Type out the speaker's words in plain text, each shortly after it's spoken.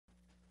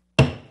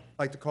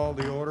Like to call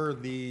the order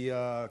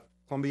the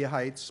Columbia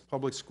Heights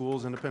Public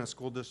Schools Independent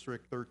School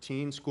District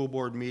 13 School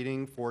Board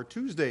meeting for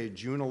Tuesday,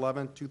 June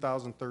 11,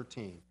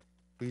 2013.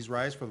 Please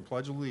rise for the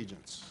Pledge of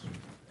Allegiance.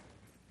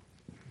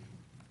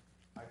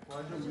 I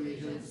pledge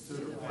allegiance to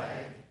the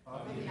flag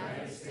of the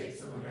United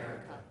States of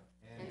America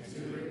and to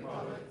the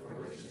republic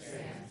for which it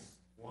stands,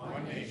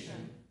 one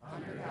nation,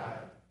 under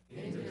God,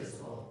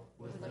 indivisible,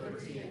 with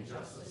liberty and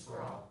justice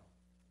for all.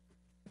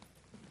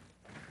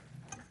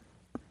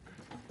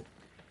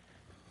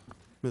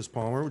 Ms.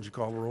 Palmer, would you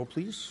call the roll,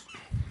 please?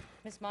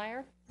 Ms.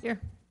 Meyer? Here.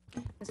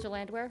 Mr.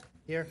 Landwehr?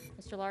 Here.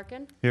 Mr.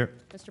 Larkin? Here.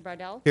 Mr.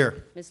 Bardell?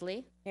 Here. Ms.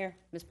 Lee? Here.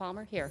 Ms.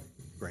 Palmer? Here.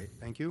 Great,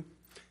 thank you.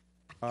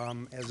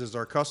 As is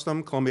our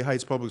custom, Columbia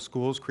Heights Public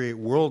Schools create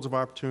worlds of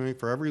opportunity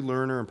for every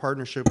learner in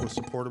partnership with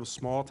supportive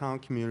small-town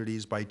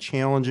communities by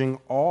challenging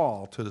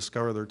all to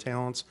discover their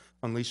talents,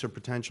 unleash their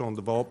potential, and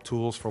develop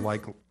tools for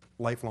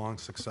lifelong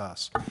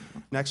success.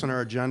 Next on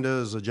our agenda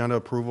is agenda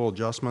approval,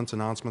 adjustments,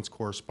 announcements,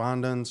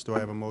 correspondence. Do I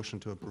have a motion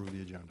to approve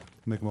the agenda?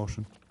 Make a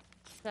motion.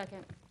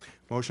 Second.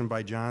 Motion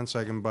by John,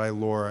 second by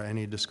Laura.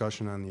 Any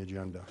discussion on the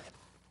agenda?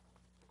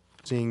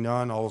 Seeing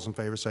none, all those in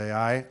favor say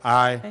aye.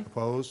 Aye.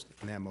 Opposed?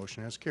 And that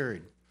motion has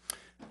carried.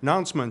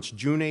 Announcements,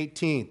 June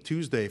 18th,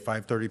 Tuesday,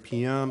 5:30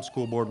 p.m.,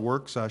 school board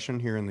work session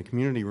here in the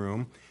community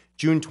room.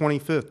 June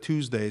 25th,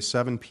 Tuesday,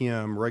 7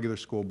 p.m., regular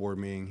school board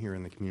meeting here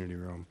in the community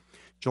room.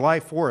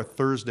 July 4th,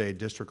 Thursday,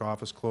 district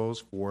office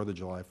closed for the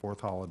July 4th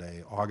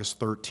holiday.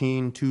 August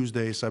 13,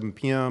 Tuesday, 7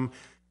 p.m.,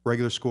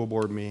 regular school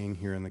board meeting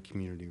here in the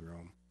community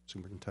room.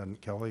 Superintendent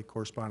Kelly,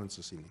 correspondence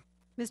this evening.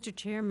 Mr.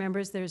 Chair,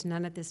 members, there's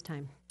none at this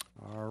time.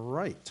 All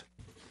right.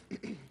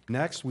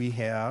 Next, we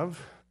have,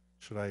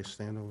 should I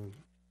stand over?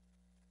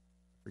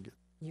 Forget.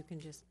 You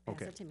can just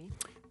pass it to me.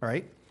 All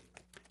right.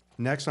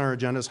 Next on our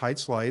agenda is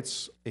Heights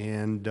Lights,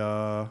 and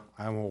I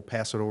will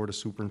pass it over to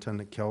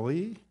Superintendent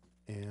Kelly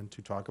and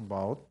to talk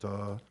about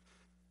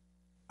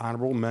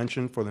honorable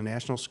mention for the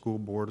National School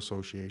Board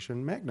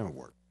Association Magna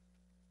Award.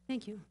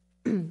 Thank you,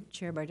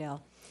 Chair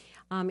Bardell.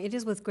 It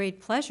is with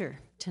great pleasure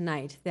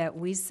tonight that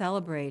we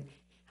celebrate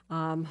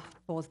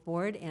both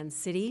board and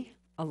city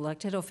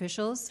elected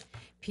officials,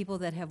 people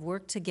that have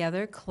worked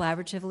together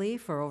collaboratively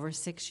for over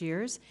 6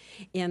 years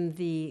in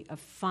the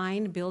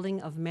fine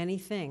building of many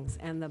things,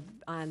 and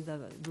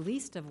the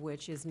least of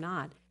which is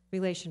not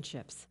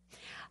relationships.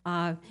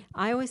 I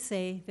always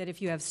say that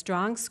if you have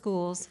strong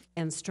schools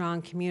and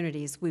strong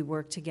communities, we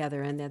work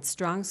together, and that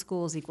strong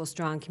schools equal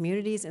strong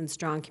communities, and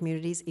strong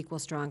communities equal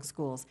strong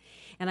schools.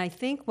 And I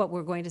think what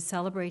we're going to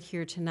celebrate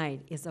here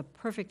tonight is a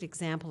perfect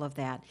example of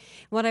that.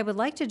 What I would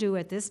like to do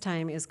at this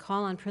time is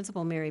call on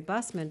Principal Mary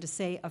Bussman to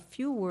say a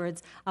few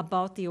words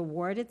about the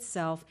award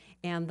itself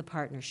and the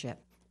partnership.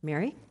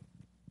 Mary?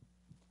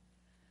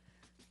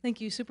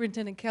 Thank you,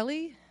 Superintendent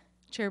Kelly,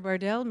 Chair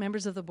Bardell,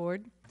 members of the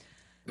board.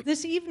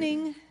 This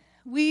evening,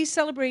 we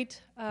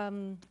celebrate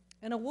an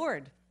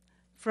award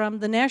from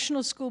the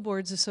National School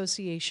Boards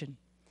Association.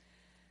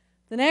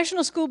 The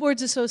National School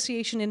Boards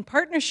Association, in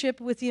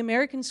partnership with the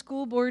American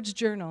School Boards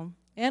Journal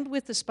and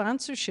with the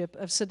sponsorship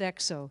of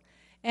Sodexo,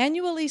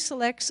 annually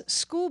selects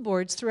school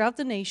boards throughout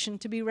the nation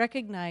to be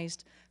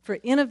recognized for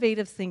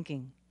innovative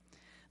thinking.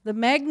 The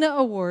Magna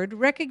Award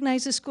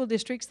recognizes school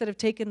districts that have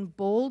taken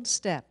bold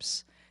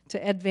steps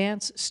to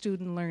advance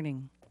student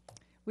learning.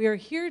 We are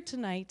here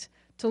tonight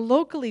to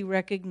locally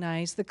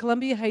recognize the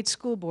Columbia Heights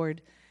School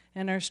Board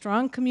and our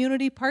strong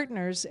community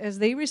partners as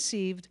they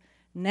received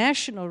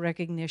national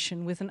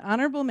recognition with an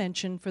honorable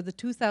mention for the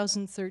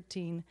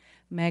 2013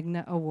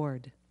 Magna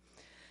Award.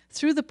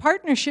 Through the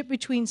partnership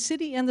between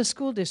city and the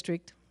school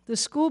district, the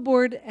school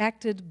board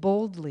acted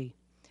boldly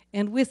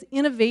and with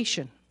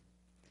innovation.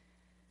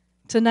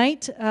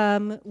 Tonight,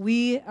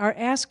 we are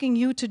asking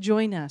you to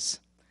join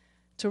us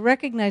to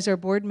recognize our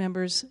board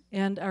members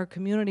and our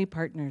community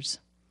partners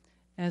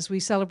as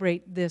we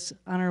celebrate this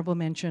honorable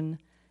mention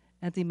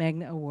at the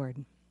Magna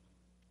Award.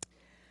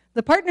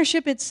 The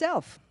partnership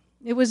itself,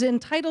 it was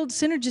entitled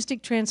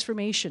Synergistic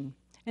Transformation,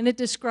 and it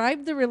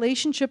described the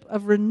relationship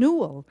of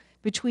renewal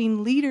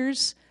between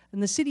leaders in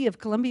the city of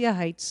Columbia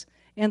Heights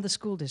and the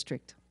school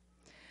district.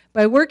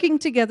 By working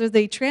together,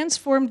 they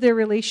transformed their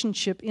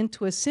relationship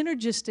into a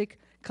synergistic,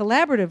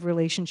 collaborative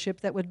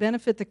relationship that would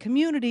benefit the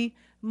community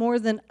more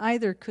than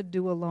either could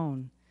do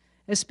alone,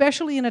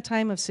 especially in a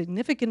time of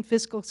significant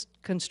fiscal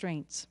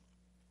constraints.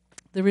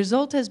 The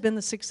result has been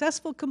the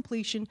successful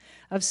completion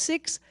of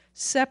 6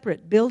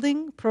 separate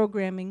building,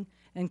 programming,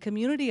 and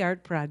community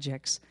art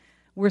projects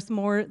worth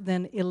more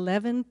than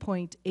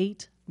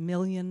 $11.8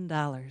 million.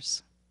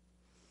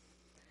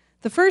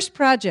 The first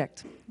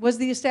project was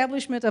the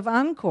establishment of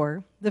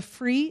Encore, the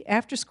free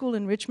after-school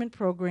enrichment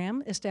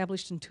program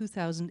established in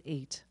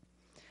 2008.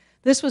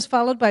 This was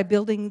followed by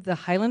building the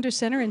Highlander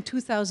Center in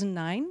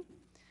 2009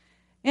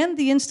 and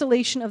the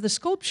installation of the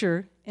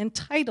sculpture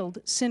entitled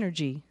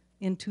Synergy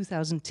in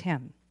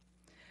 2010.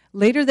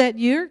 Later that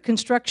year,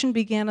 construction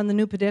began on the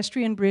new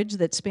pedestrian bridge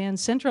that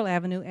spans Central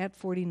Avenue at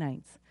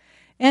 49th.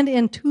 And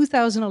in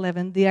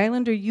 2011, the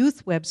Islander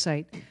Youth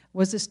website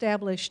was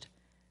established.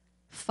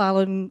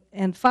 Following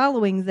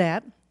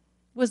that,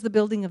 was the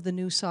building of the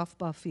new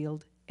softball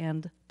field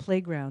and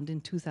playground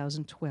in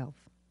 2012.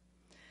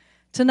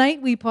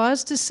 Tonight, we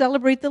pause to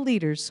celebrate the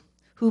leaders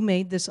who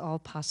made this all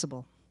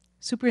possible.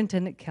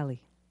 Superintendent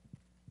Kelly.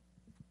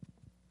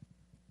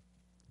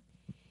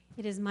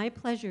 It is my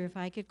pleasure if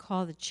I could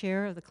call the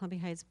chair of the Columbia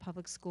Heights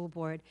Public School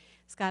Board,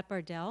 Scott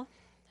Bardell,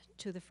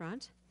 to the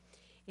front.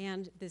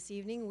 And this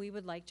evening, we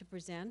would like to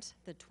present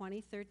the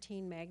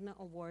 2013 Magna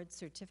Award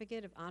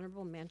Certificate of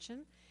Honorable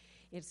Mention.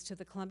 It's to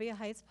the Columbia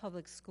Heights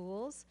Public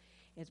Schools.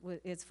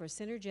 It's for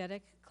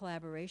synergetic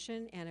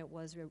collaboration, and it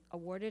was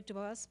awarded to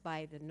us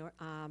by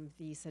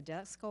the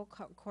Sodexo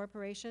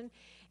Corporation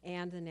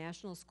and the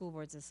National School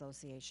Boards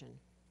Association.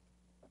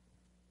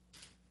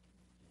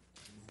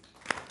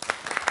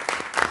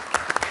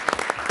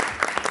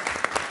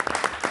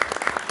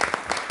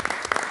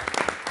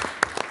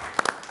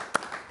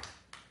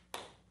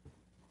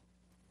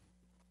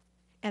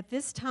 At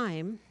this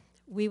time,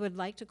 we would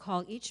like to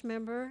call each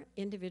member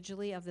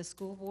individually of the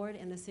school board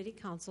and the city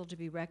council to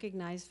be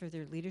recognized for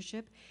their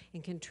leadership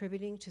in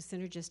contributing to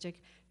synergistic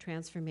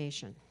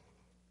transformation.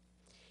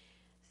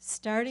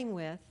 Starting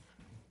with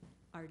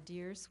our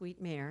dear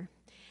sweet mayor,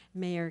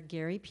 Mayor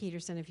Gary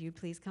Peterson, if you'd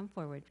please come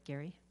forward,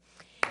 Gary,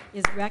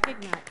 is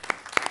recognized.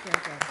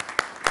 Very good.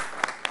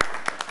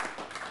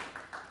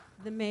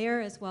 The mayor,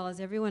 as well as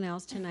everyone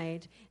else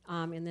tonight,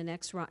 in the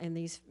next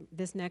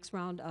this next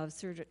round of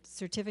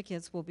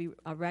certificates, will be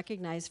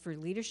recognized for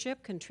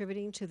leadership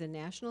contributing to the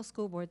National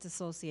School Boards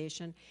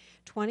Association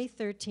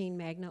 2013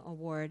 Magna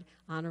Award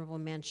Honorable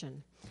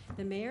Mention.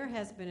 The mayor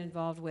has been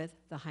involved with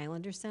the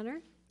Highlander Center,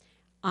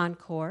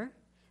 Encore,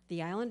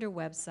 the Islander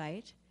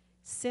website,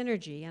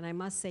 Synergy, and I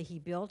must say he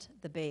built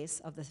the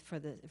base of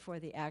for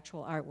the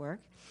actual artwork,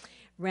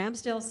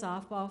 Ramsdale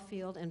Softball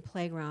Field and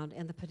Playground,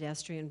 and the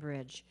pedestrian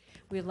bridge.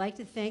 We'd like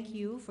to thank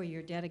you for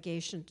your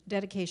dedication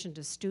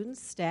to students,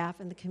 staff,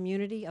 and the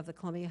community of the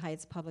Columbia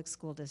Heights Public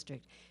School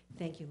District.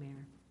 Thank you,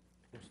 Mayor.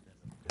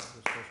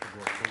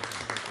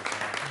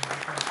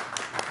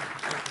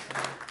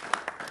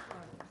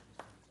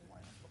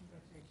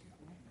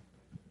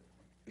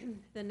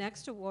 The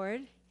next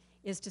award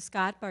is to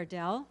Scott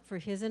Bardell for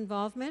his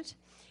involvement.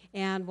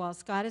 And while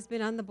Scott has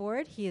been on the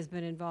board, he has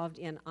been involved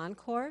in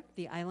Encore,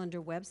 the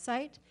Islander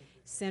website,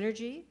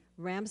 Synergy,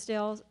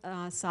 Ramsdale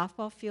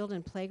Softball Field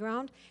and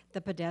Playground,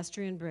 the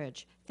pedestrian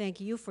bridge. Thank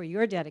you for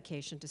your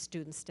dedication to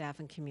students, staff,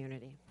 and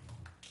community.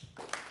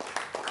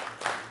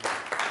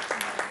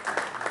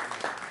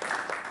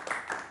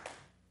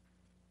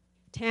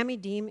 Tammy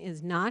Deem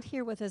is not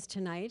here with us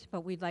tonight,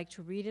 but we'd like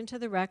to read into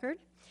the record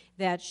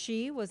that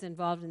she was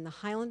involved in the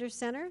Highlander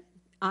Center,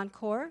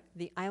 Encore,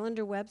 the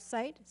Islander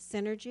website,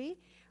 Synergy,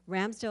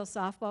 Ramsdale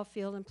Softball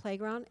Field and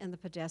Playground, and the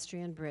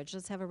pedestrian bridge.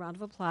 Let's have a round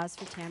of applause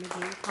for Tammy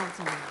Dean,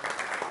 Councilman.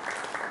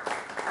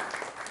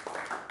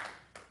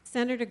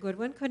 Senator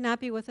Goodwin could not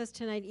be with us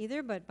tonight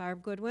either, but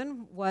Barb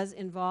Goodwin was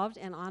involved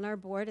and on our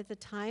board at the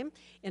time,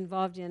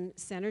 involved in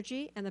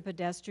Synergy and the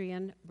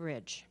pedestrian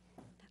bridge.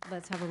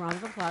 Let's have a round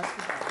of applause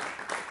for Barb.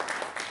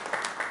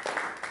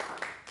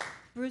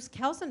 Bruce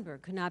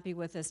Kelsenberg could not be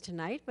with us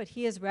tonight, but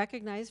he is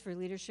recognized for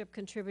leadership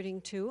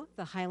contributing to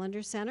the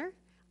Highlander Center,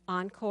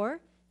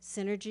 Encore,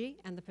 Synergy,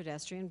 and the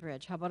pedestrian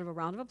bridge. How about a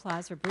round of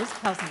applause for Bruce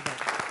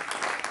Kelsenberg?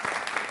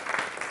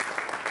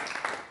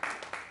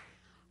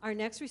 Our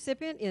next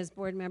recipient is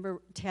board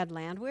member Ted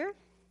Landwehr.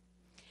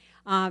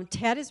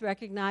 Ted is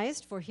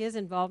recognized for his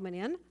involvement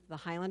in the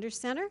Highlander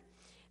Center,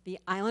 the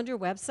Islander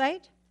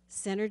website,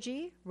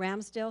 Synergy,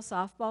 Ramsdale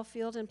Softball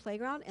Field and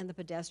Playground, and the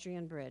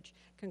pedestrian bridge.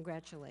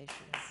 Congratulations.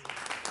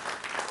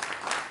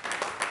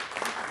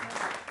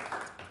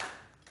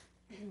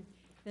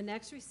 The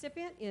next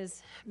recipient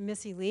is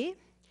Missy Lee.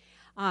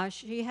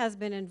 She has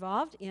been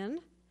involved in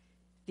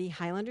the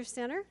Highlander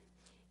Center,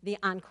 the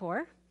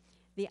Encore,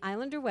 the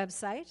Islander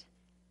website,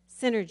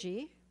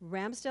 Synergy,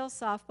 Ramsdale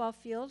Softball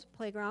Field,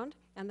 Playground,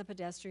 and the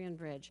pedestrian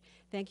bridge.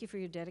 Thank you for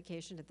your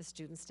dedication to the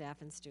students,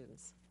 staff, and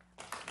students.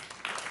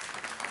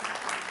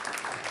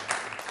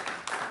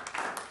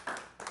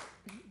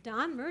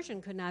 Don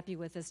Mergen could not be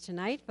with us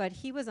tonight, but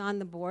he was on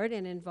the board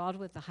and involved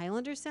with the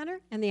Highlander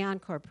Center and the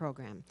Encore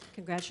program.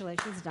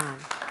 Congratulations, Don.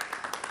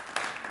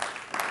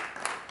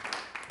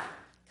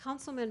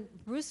 Councilman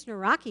Bruce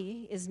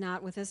Naraki is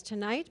not with us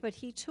tonight, but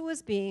he too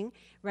is being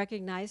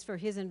recognized for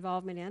his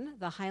involvement in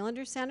the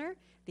Highlander Center,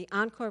 the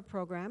Encore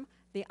program,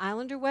 the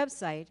Islander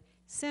website,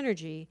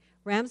 Synergy,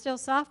 Ramsdale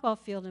Softball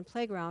Field and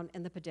Playground,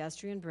 and the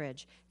pedestrian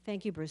bridge.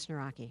 Thank you, Bruce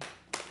Naraki.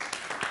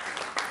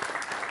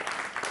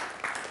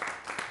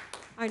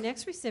 Our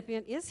next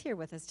recipient is here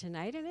with us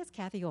tonight, and it's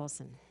Kathy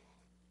Olson.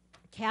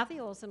 Kathy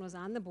Olson was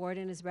on the board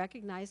and is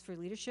recognized for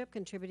leadership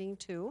contributing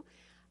to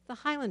the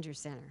Highlander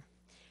Center,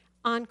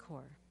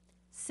 Encore,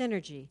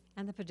 Synergy,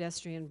 and the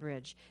pedestrian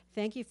bridge.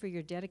 Thank you for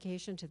your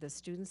dedication to the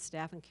students,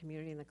 staff, and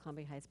community in the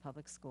Columbia Heights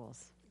Public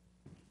Schools.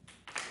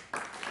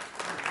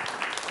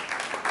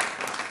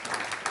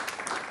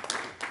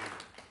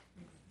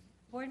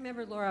 Board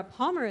member Laura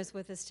Palmer is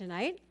with us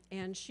tonight,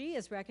 and she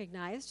is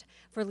recognized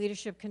for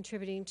leadership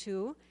contributing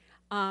to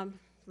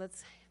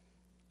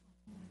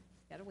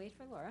Gotta wait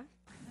for Laura.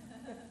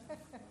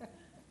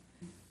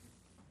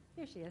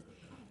 Here she is.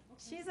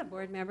 She's a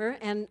board member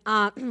and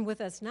with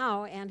us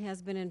now and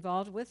has been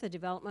involved with the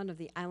development of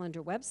the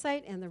Islander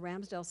website and the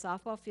Ramsdale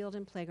softball field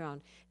and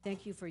playground.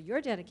 Thank you for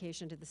your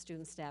dedication to the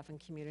student, staff, and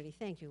community.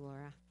 Thank you,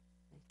 Laura.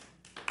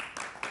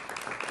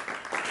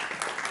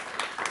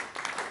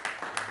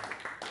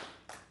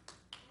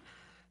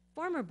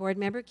 Former board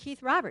member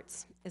Keith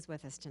Roberts is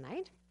with us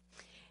tonight,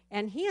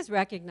 and he is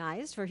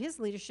recognized for his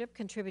leadership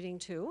contributing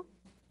to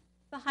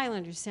the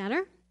Highlander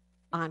Center,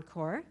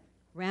 Encore,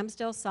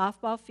 Ramsdale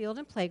softball field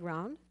and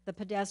playground, the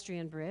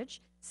pedestrian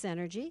bridge,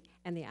 Synergy,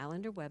 and the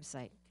Islander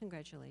website.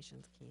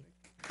 Congratulations, Keith.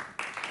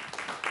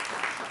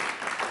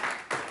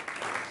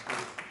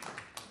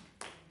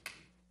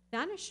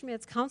 Donna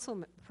Schmidt's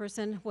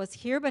councilperson was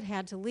here but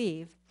had to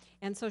leave,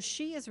 and so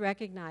she is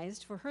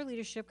recognized for her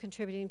leadership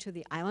contributing to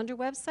the Islander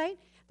website,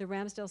 the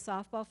Ramsdale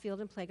softball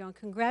field and playground.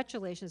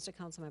 Congratulations to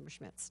Councilmember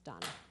Schmitz. Donna.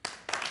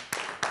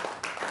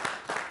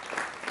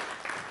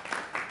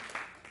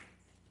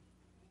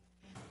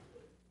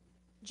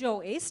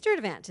 Joe A.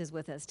 Sturdivant is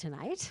with us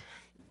tonight,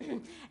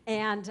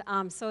 and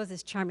so is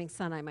his charming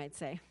son, I might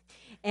say.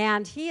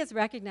 And he is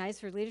recognized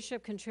for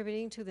leadership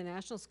contributing to the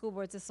National School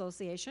Boards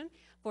Association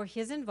for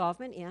his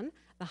involvement in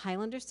the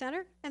Highlander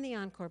Center and the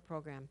Encore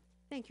program.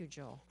 Thank you,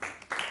 Joe.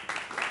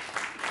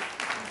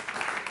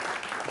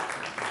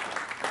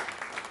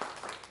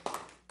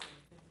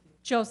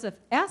 Joseph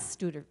S.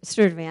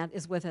 Sturdivant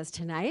is with us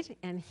tonight,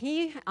 and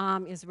he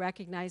is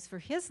recognized for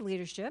his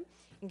leadership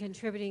in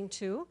contributing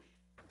to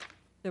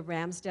the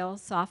Ramsdale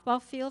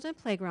softball field and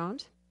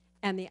playground,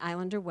 and the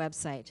Islander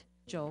website.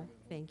 Joe,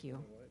 thank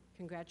you.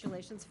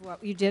 Congratulations for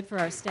what you did for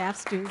our staff,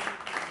 students.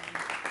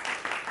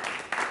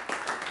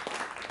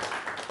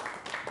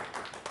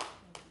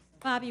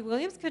 Bobby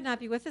Williams could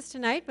not be with us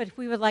tonight, but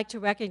we would like to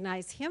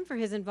recognize him for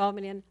his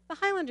involvement in the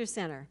Highlander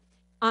Center,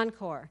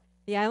 Encore,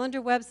 the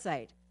Islander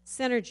website,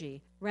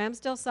 Synergy,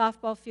 Ramsdale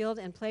softball field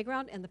and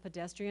playground, and the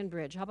pedestrian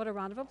bridge. How about a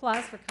round of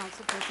applause for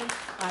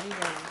Councilperson Bobby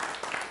Williams?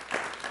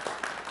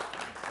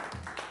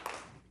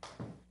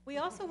 We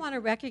also want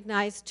to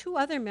recognize two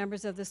other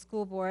members of the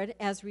school board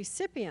as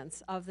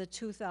recipients of the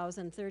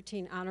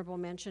 2013 Honorable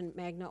Mention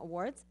Magna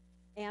Awards,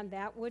 and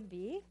that would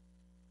be,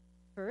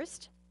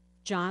 first,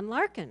 John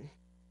Larkin.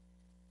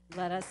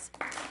 Let us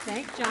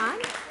thank John.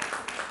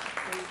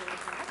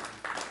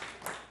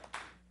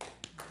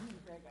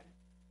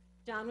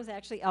 John was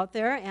actually out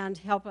there and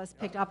helped us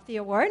pick up the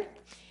award.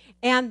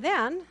 And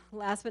then,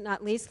 last but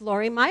not least,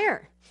 Lori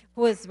Meyer,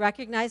 who is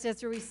recognized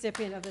as the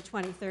recipient of the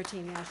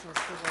 2013 National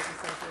School Boards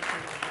Association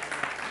Award.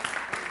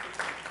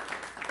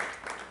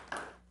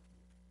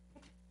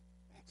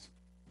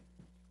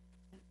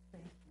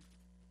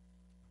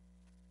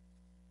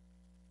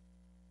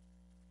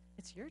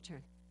 It's your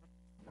turn.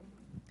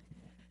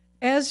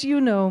 As you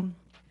know,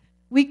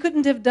 we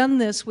couldn't have done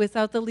this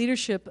without the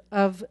leadership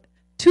of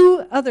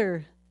two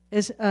other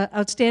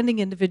outstanding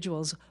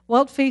individuals.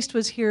 Walt Feist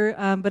was here,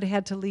 but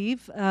had to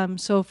leave.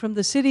 So from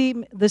the city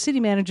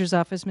manager's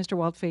office, Mr.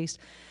 Walt Feist,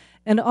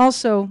 and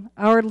also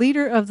our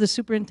leader of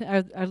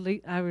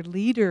the our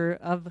leader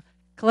of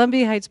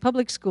Columbia Heights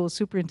Public Schools,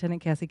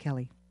 Superintendent Kathy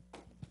Kelly.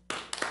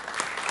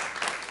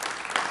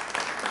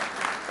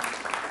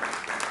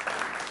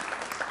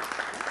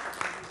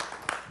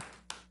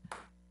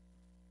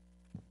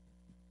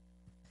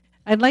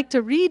 I'd like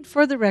to read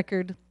for the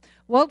record.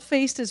 Walt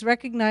Feist is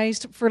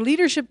recognized for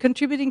leadership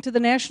contributing to the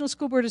National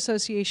School Board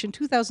Association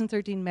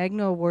 2013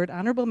 Magna Award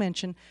Honorable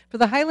Mention for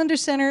the Highlander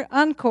Center,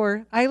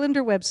 Encore,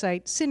 Islander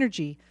website,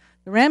 Synergy,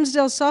 the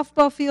Ramsdale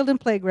softball field and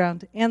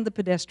playground, and the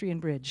pedestrian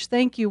bridge.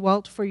 Thank you,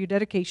 Walt, for your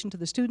dedication to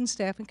the students,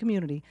 staff, and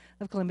community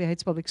of Columbia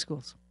Heights Public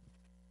Schools.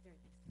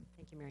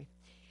 Thank you, Mary.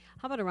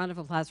 How about a round of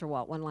applause for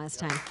Walt one last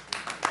time?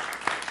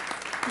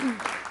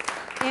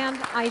 And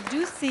I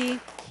do see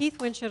Keith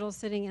Winchittle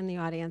sitting in the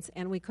audience,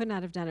 and we could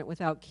not have done it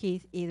without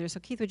Keith either. So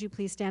Keith, would you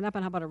please stand up,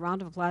 and how about a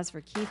round of applause for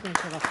Keith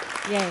Winchittle?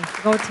 Yay,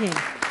 go team.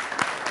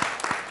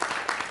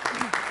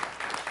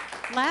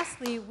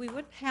 Lastly, we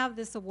wouldn't have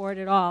this award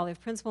at all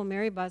if Principal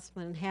Mary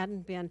Busman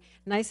hadn't been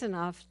nice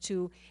enough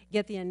to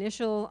get the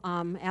initial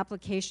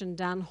application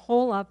done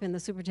hole up in the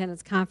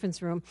superintendent's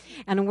conference room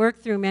and work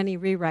through many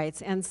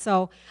rewrites. And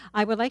so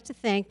I would like to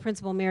thank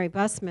Principal Mary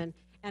Busman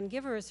and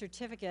give her a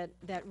certificate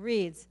that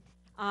reads,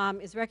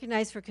 is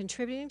recognized for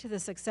contributing to the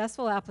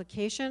successful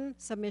application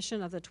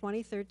submission of the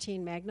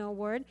 2013 Magna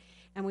Award.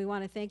 And we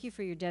want to thank you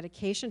for your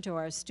dedication to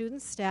our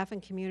students, staff,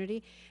 and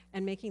community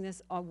and making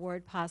this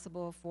award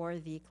possible for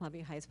the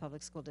Columbia Heights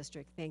Public School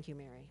District. Thank you,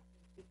 Mary.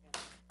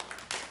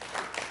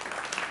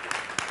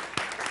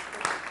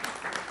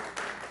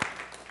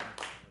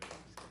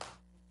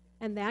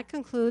 And that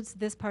concludes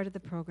this part of the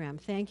program.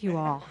 Thank you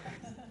all.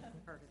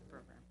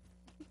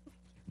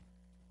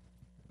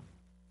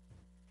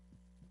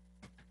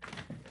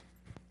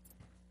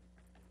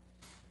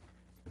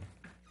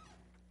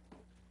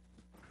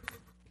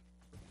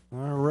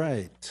 All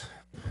right.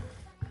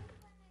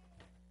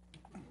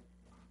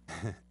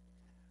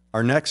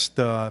 Our next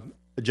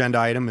agenda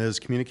item is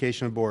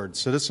communication of board.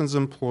 Citizens,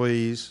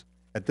 employees,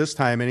 At this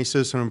time, any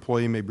citizen or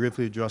employee may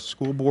briefly address the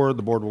school board.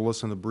 The board will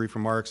listen to brief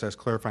remarks, ask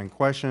clarifying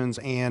questions,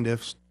 and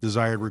if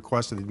desired,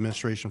 request that the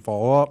administration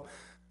follow up.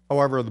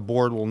 However, the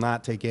board will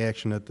not take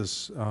action at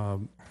this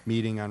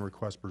meeting on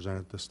requests presented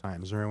at this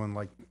time. Is there anyone who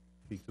would like to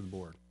speak to the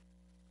board?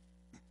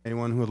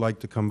 Anyone who would like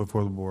to come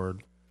before the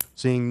board?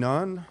 Seeing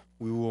none,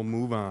 we will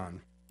move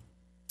on.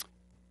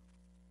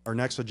 Our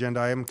next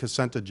agenda item,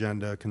 consent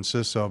agenda,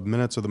 consists of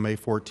minutes of the May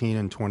 14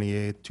 and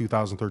 28,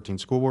 2013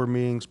 school board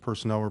meetings,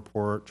 personnel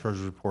report,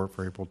 treasurer's report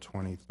for April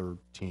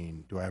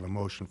 2013. Do I have a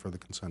motion for the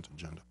consent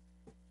agenda?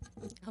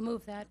 I'll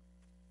move that.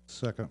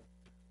 Second.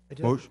 I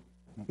do,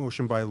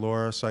 Motion by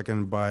Laura,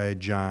 second by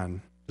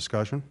John.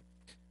 Discussion?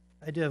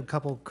 I do have a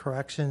couple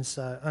corrections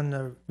on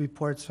the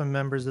reports from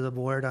members of the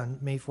board on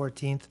May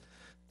 14th.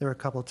 There were a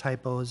couple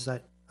typos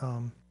that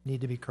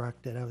need to be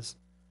corrected. I was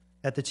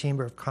at the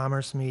Chamber of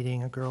Commerce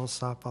meeting, a girls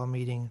softball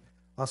meeting,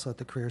 also at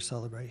the career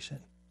celebration.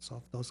 So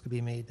if those could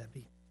be made, that'd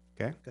be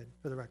Okay. good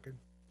for the record.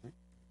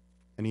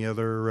 Any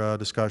other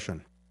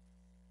discussion?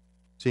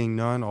 Seeing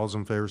none, all those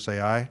in favor say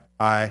aye.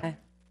 Aye.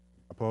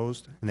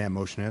 Opposed? And that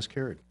motion has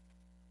carried.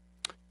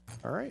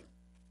 All right.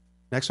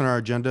 Next on our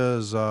agenda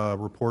is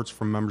reports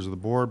from members of the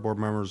board. Board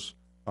members,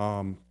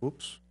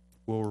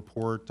 will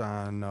report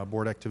on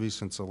board activities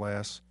since the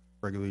last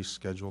regularly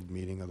scheduled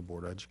meeting of the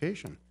Board of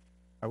Education.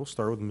 I will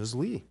start with Ms.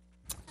 Lee.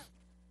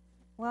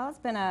 Well, it's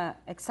been an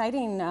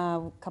exciting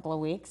couple of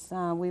weeks.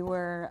 We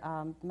were,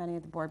 many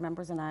of the board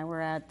members and I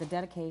were at the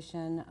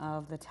dedication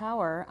of the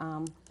tower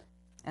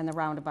and the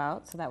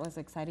roundabout, so that was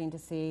exciting to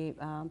see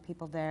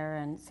people there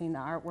and seeing the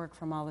artwork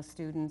from all the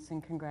students,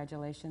 and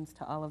congratulations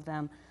to all of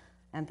them.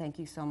 And thank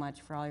you so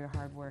much for all your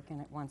hard work,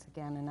 and once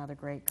again, another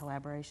great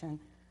collaboration.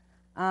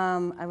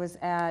 I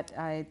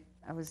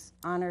was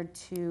honored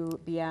to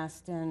be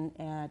asked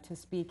to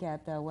speak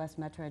at the West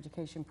Metro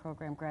Education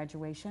Program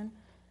graduation.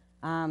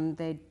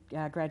 They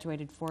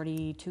graduated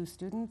 42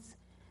 students,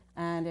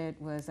 and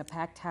it was a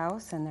packed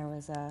house, and there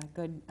was a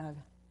good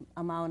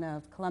amount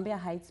of Columbia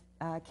Heights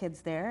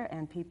kids there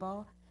and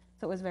people.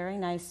 So it was very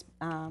nice.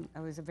 It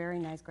was a very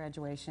nice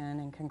graduation,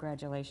 and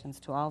congratulations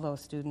to all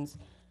those students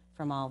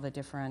from all the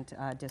different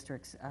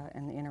districts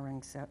in the inner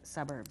ring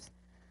suburbs.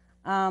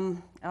 I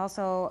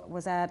also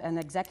was at an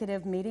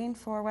executive meeting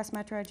for West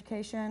Metro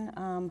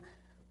Education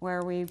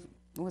where it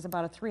was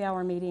about a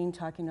 3-hour meeting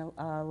talking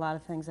a lot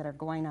of things that are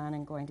going on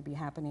and going to be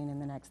happening in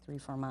the next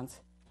 3-4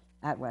 months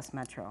at West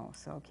Metro,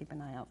 so keep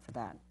an eye out for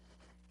that.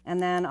 And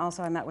then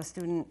also I met with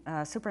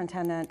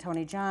Superintendent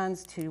Tony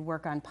Johns to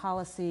work on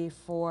policy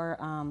for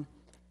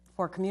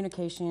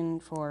communication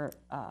for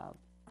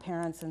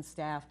parents and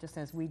staff, just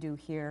as we do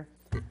here,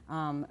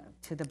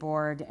 to the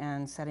board,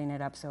 and setting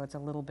it up so it's a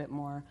little bit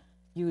more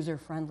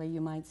user-friendly, you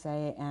might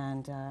say,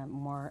 and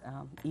more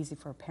easy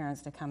for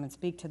parents to come and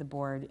speak to the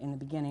board in the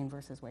beginning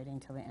versus waiting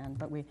until the end.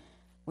 But we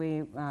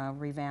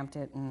revamped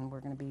it, and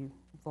we're going to be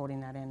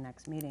voting that in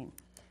next meeting.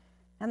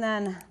 And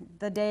then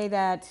the day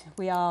that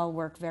we all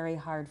worked very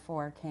hard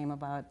for came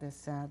about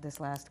this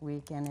last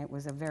week, and it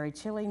was a very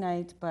chilly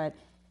night, but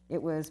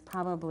it was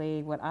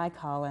probably what I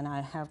call, and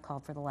I have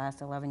called for the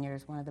last 11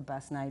 years, one of the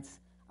best nights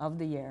of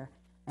the year.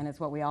 And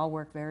it's what we all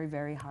work very,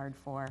 very hard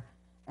for,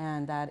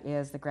 and that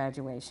is the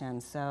graduation.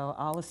 So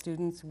all the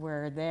students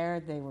were there,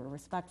 they were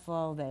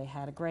respectful, they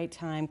had a great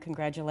time.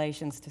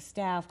 Congratulations to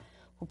staff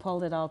who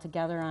pulled it all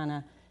together on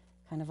a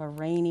kind of a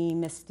rainy,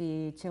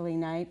 misty, chilly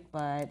night,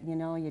 but you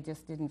know, you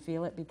just didn't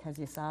feel it because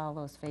you saw all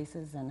those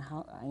faces and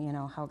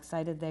how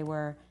excited they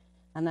were.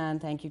 And then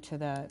thank you to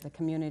the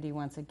community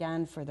once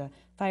again for the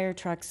fire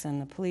trucks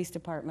and the police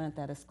department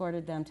that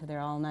escorted them to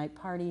their all-night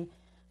party.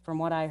 From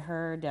what I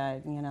heard,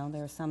 there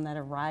were some that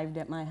arrived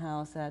at my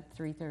house at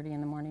 3:30 in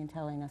the morning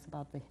telling us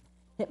about the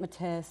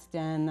hypnotist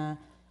and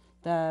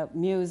the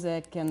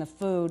music and the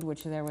food,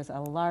 which there was a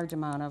large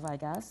amount of, I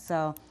guess.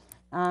 So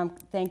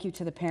thank you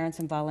to the parents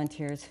and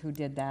volunteers who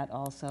did that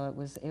also.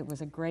 It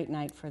was a great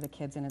night for the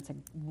kids, and it's a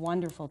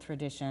wonderful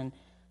tradition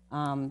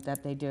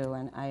that they do,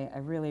 and I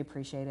really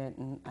appreciate it,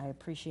 and I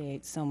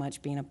appreciate so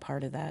much being a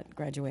part of that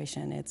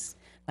graduation. It's,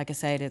 like I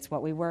said, it's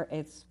what we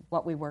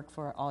work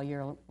for all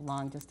year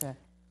long, just to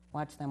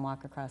watch them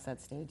walk across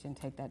that stage and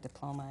take that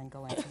diploma and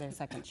go into their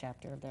second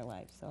chapter of their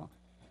life. So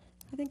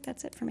I think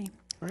that's it for me.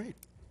 All right.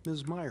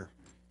 Ms. Meyer.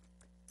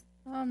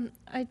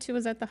 I too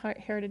was at the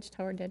Heritage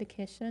Tower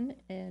dedication,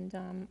 and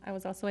I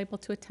was also able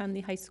to attend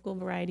the high school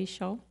variety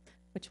show,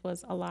 which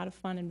was a lot of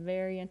fun and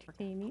very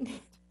entertaining.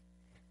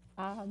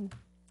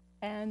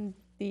 And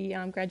the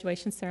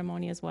graduation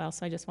ceremony as well.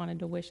 So I just wanted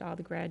to wish all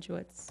the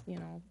graduates,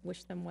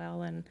 wish them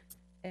well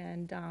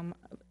and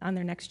on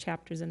their next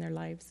chapters in their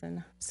lives,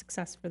 and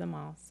success for them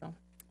all. So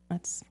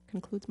that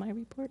concludes my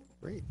report.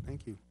 Great.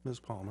 Thank you. Ms.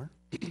 Palmer.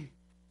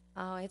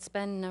 Oh, it's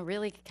been a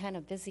really kind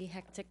of busy,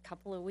 hectic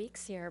couple of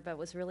weeks here, but it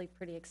was really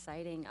pretty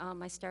exciting.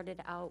 I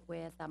started out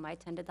with, I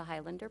attended the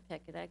Highlander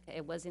picnic.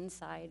 It was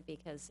inside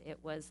because it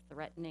was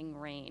threatening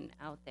rain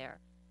out there.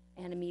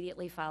 And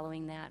immediately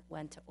following that,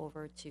 went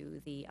over to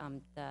the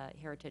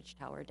Heritage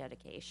Tower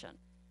dedication.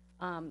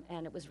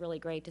 And it was really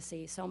great to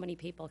see so many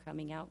people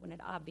coming out when it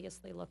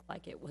obviously looked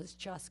like it was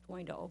just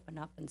going to open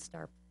up and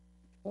start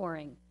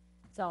pouring.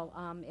 So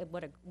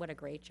what a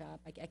great job.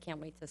 I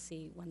can't wait to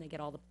see when they get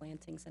all the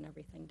plantings and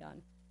everything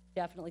done.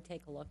 Definitely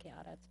take a look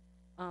at it.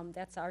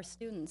 That's our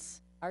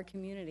students, our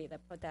community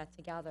that put that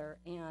together,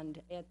 and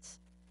it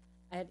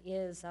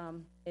is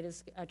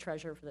a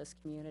treasure for this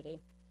community.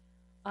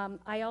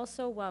 I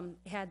also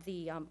had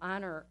the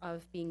honor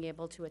of being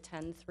able to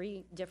attend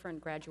 3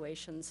 different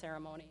graduation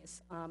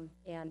ceremonies.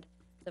 And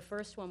the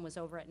first one was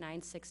over at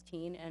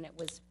 916, and it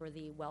was for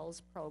the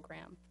Wells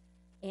program.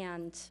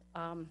 And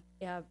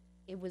yeah,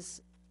 it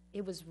was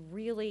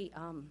really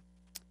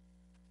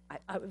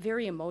a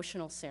very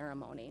emotional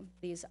ceremony.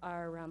 These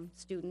are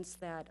students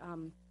that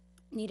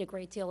need a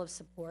great deal of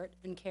support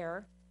and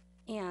care,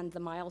 and the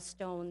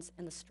milestones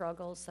and the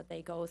struggles that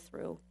they go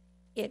through.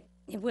 It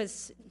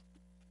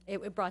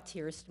brought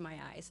tears to my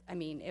eyes. I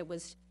mean, it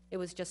was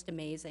just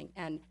amazing,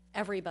 and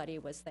everybody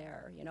was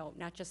there. You know,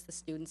 not just the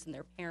students and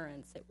their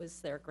parents. It was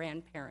their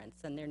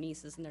grandparents and their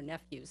nieces and their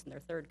nephews and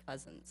their third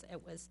cousins.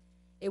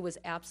 It was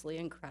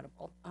absolutely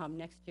incredible.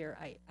 Next year,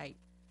 I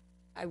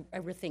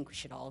really think we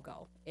should all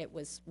go. It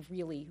was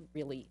really,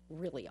 really,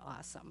 really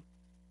awesome.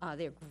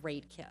 They're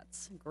great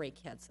kids,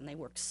 and they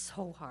work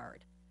so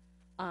hard.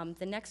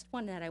 The next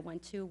one that I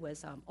went to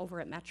was over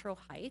at Metro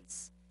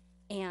Heights,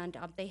 and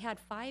they had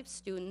 5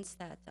 students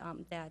that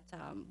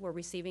were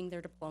receiving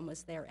their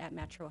diplomas there at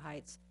Metro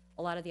Heights.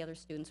 A lot of the other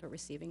students were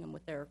receiving them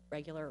with their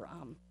regular,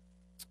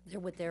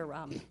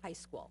 high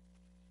school.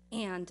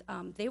 And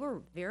they were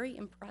a very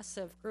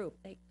impressive group.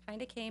 They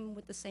kind of came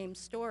with the same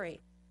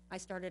story. I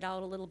started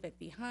out a little bit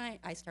behind.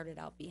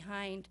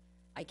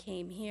 I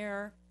came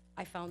here.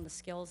 I found the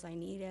skills I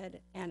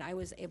needed, and I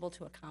was able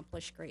to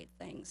accomplish great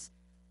things.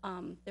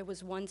 There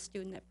was one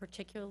student that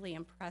particularly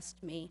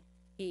impressed me.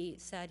 He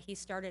said he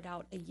started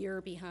out a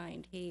year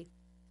behind. He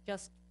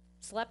just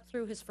slept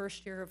through his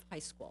first year of high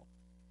school.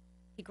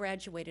 He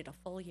graduated a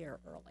full year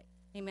early.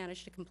 He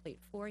managed to complete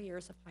 4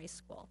 years of high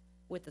school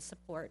with the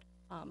support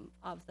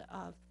of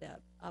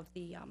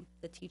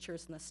the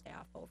teachers and the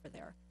staff over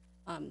there.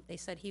 They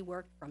said he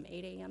worked from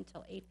 8 a.m.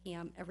 till 8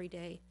 p.m. every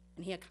day,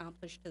 and he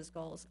accomplished his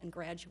goals and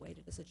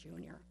graduated as a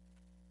junior.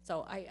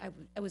 So I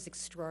was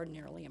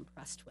extraordinarily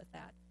impressed with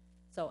that.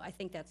 So I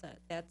think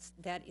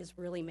that is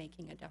really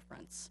making a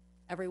difference.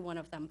 Every one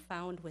of them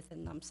found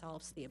within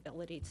themselves the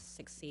ability to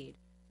succeed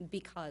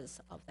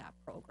because of that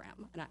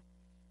program.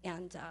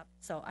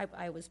 So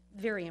I was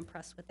very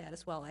impressed with that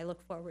as well. I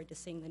look forward to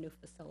seeing the new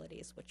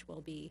facilities, which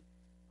will be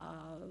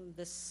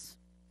this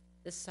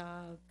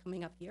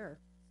coming up year.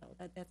 So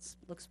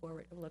look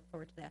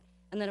forward to that.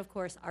 And then of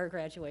course our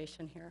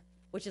graduation here,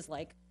 which is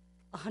like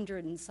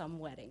 100 and some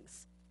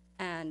weddings,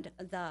 and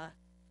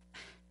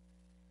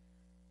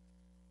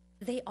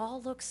they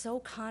all look so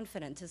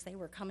confident as they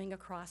were coming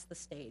across the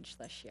stage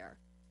this year.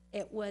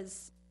 It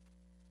was,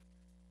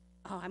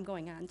 I'm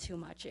going on too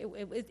much.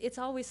 It's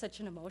always such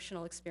an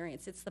emotional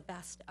experience. It's the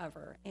best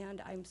ever,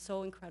 and I'm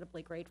so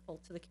incredibly grateful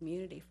to the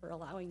community for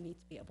allowing me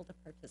to be able to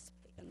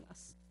participate in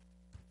this.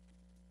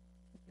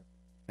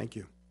 Thank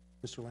you.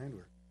 Mr.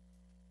 Landwehr.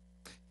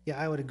 Yeah,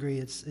 I would agree.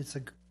 It's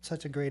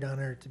such a great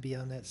honor to be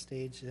on that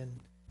stage and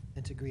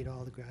to greet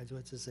all the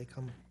graduates as they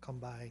come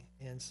by.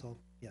 And so,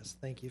 yes,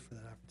 thank you for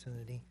that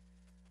opportunity.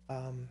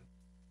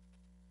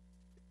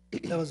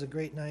 That was a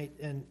great night,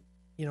 and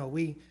you know,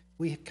 we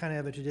kind of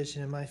have a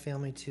tradition in my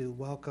family to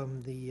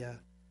welcome the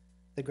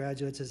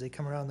graduates as they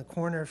come around the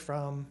corner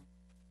on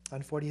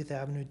 40th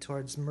Avenue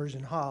towards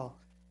Immersion Hall.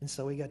 And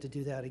so we got to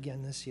do that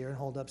again this year and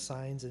hold up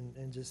signs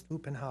and just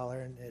whoop and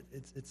holler, and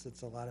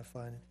it's a lot of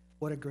fun.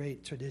 What a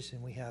great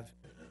tradition we have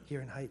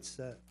here in Heights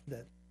to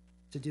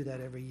do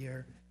that every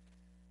year.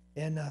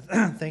 And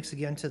thanks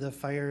again to the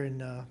fire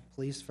and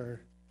police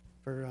for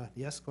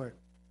the escort.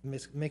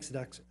 Makes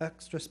it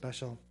extra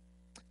special.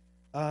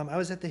 I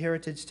was at the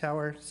Heritage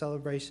Tower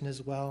celebration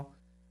as well.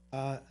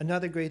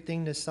 Another great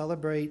thing to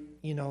celebrate,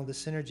 you know, the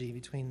synergy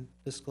between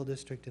the school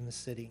district and the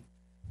city.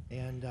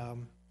 And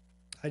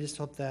I just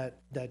hope that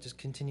just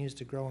continues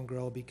to grow and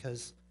grow,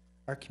 because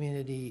our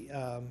community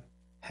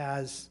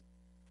has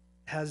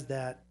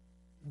that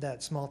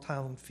small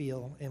town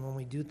feel, and when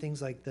we do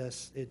things like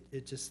this,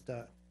 it just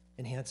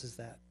enhances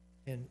that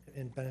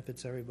and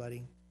benefits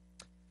everybody.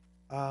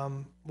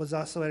 Was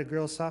also at a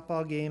girls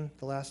softball game,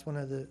 the last one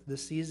of the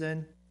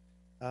season,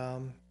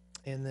 and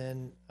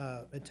then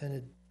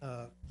attended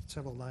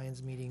several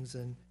Lions meetings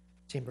and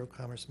Chamber of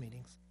Commerce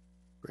meetings.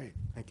 Great.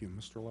 Thank you.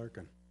 Mr.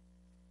 Larkin.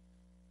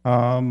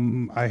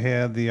 I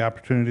had the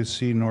opportunity to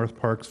see North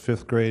Park's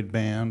 5th grade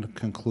band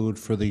conclude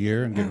for the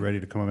year and get ready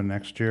to come in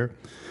next year.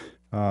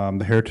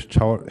 The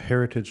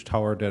Heritage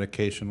Tower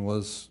dedication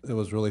was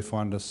really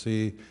fun to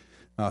see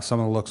some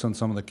of the looks on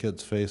some of the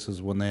kids'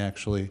 faces when they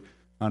actually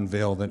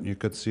unveiled it, and you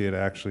could see it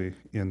actually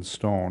in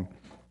stone.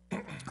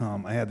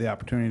 I had the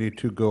opportunity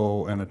to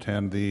go and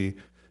attend the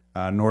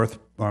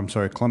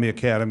Columbia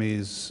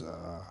Academy's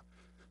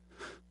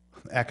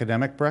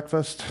academic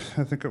breakfast,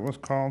 I think it was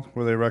called,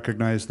 where they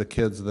recognized the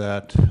kids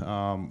that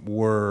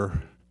were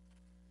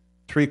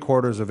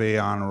 3/4 of A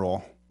honor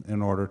roll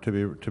in order to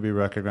be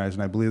recognized.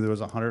 And I believe there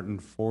was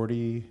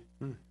 140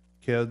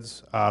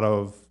 kids out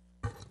of,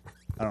 I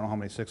don't know how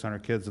many,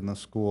 600 kids in the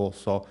school.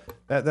 So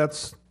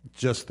that's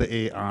just the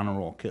A honor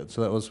roll kids.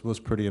 So that was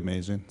pretty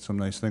amazing. Some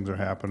nice things are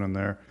happening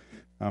there.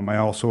 I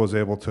also was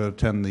able to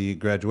attend the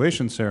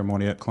graduation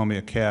ceremony at Columbia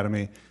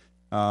Academy.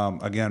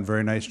 Again,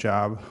 very nice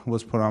job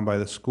was put on by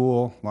the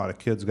school. A lot of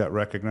kids got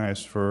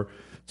recognized for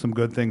some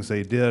good things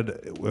they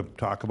did. We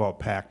talk about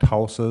packed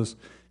houses.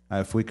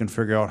 If we can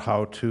figure out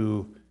how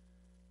to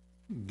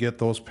get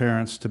those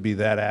parents to be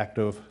that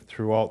active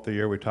throughout the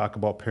year, we talk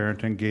about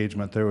parent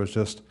engagement. There was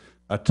just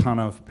a ton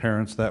of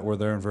parents that were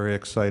there and very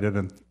excited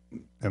and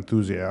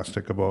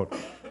enthusiastic about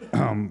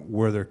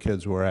where their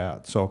kids were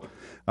at. So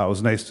it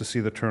was nice to see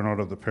the turnout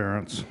of the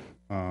parents.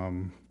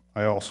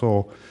 I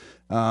also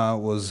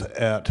was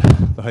at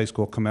the high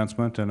school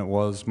commencement, and it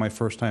was my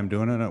first time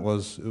doing it. And it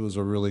was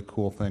a really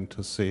cool thing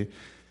to see.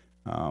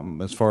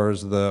 As far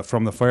as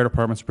from the fire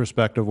department's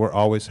perspective, we're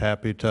always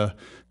happy to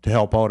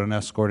help out in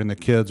escorting the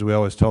kids. We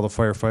always tell the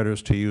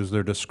firefighters to use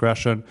their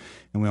discretion,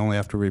 and we only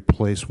have to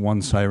replace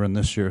one siren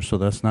this year, so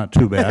that's not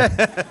too bad.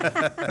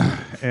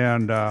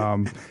 And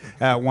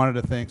I wanted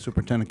to thank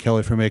Superintendent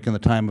Kelly for making the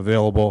time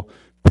available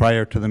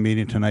prior to the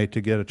meeting tonight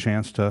to get a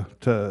chance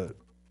to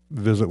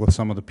visit with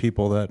some of the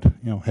people that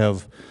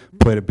have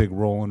played a big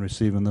role in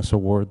receiving this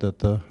award that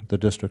the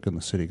district and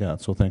the city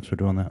got. So thanks for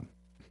doing that.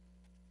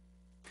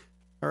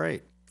 All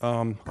right.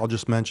 I'll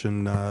just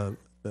mention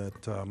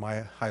that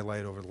my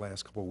highlight over the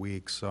last couple of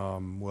weeks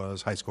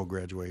was high school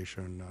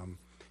graduation.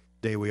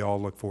 Day we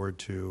all look forward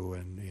to,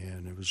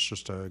 and it was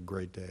just a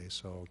great day.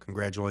 So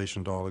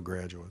congratulations to all the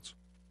graduates.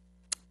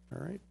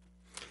 All right.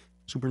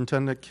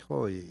 Superintendent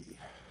Kelly.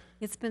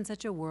 It's been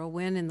such a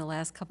whirlwind in the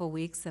last couple of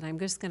weeks that I'm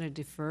just going to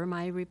defer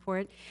my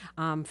report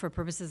for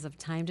purposes of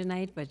time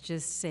tonight, but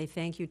just say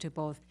thank you to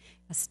both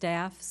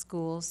staff,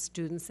 schools,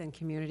 students, and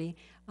community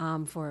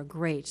for a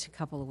great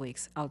couple of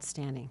weeks.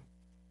 Outstanding.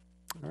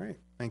 All right,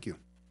 thank you.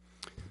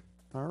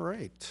 All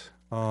right.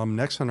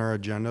 Next on our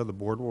agenda, the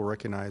board will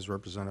recognize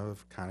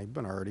Representative Connie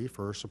Bernardi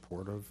for her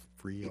support of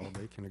free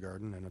all-day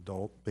kindergarten and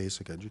adult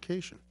basic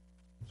education.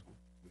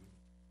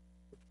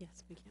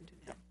 Yes, we can do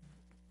that.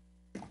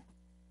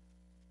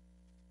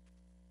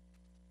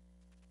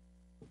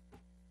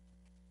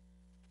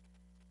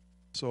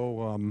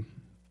 So,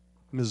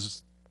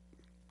 Ms.,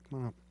 come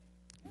on up.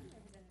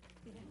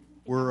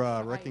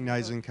 We're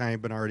recognizing Connie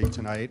Bernardi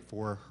tonight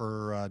for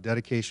her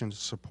dedication to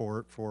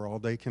support for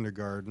all-day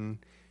kindergarten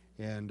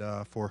and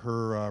for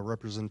her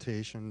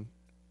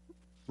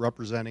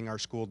representing our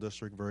school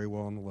district very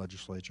well in the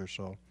legislature.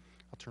 So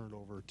I'll turn it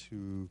over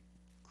to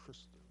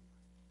Kristen.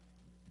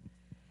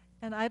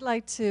 And I'd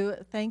like to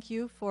thank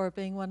you for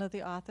being one of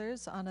the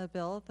authors on a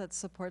bill that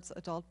supports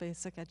adult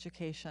basic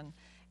education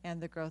and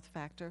the growth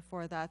factor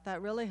for that.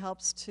 That really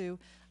helps to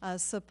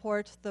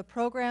support the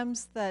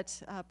programs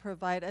that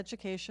provide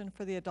education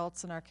for the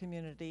adults in our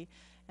community.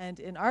 And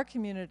in our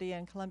community,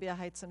 in Columbia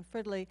Heights and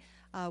Fridley,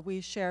 we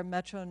share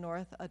Metro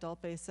North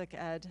Adult Basic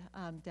Ed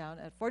down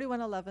at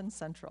 4111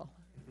 Central.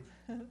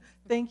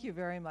 Thank you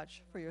very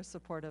much for your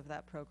support of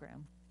that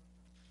program.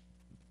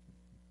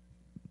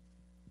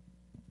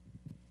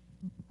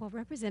 Well,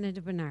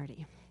 Representative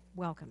Bernardi,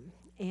 welcome.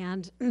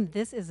 And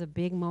this is a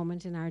big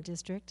moment in our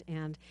district,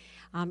 and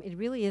it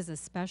really is a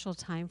special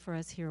time for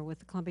us here with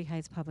the Columbia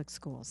Heights Public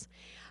Schools.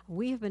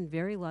 We have been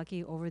very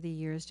lucky over the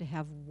years to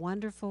have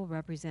wonderful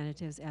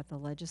representatives at the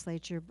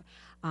legislature,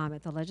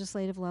 at the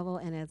legislative level,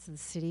 and at the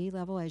city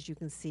level, as you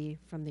can see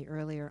from the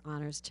earlier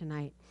honors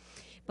tonight.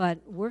 But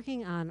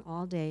working on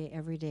all-day,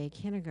 everyday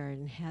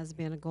kindergarten has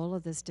been a goal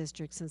of this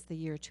district since the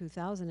year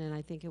 2000, and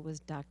I think it was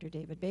Dr.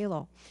 David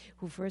Balo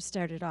who first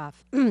started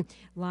off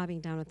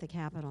lobbying down at the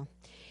Capitol.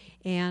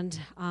 And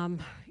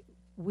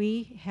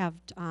we have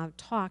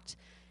talked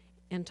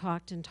and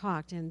talked and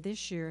talked, and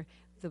this year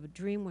the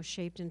dream was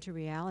shaped into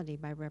reality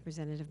by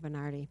Representative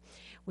Bernardi.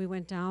 We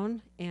went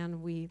down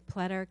and we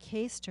pled our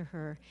case to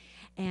her,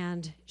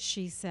 and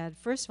she said,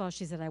 first of all,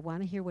 she said, I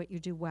want to hear what you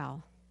do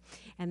well.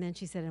 And then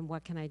she said, and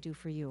what can I do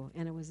for you?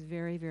 And it was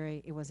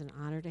it was an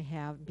honor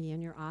to be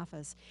in your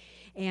office.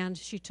 And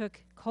she took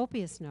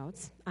copious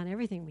notes on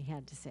everything we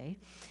had to say,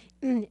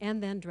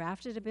 and then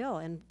drafted a bill.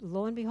 And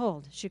lo and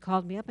behold, she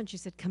called me up and she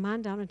said, come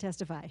on down and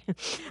testify. And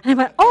I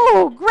went,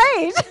 oh,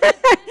 great.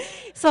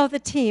 So the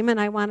team, and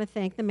I want to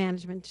thank the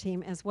management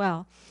team as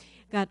well,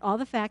 got all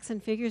the facts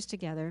and figures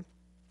together.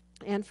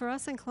 And for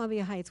us in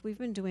Columbia Heights, we've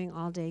been doing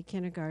all-day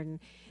kindergarten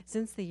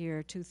since the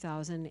year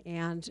 2000,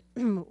 and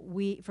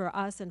for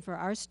us and for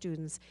our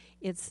students,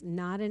 it's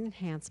not an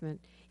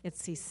enhancement,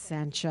 it's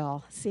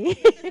essential,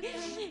 see?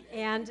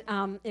 And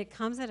it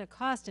comes at a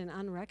cost, an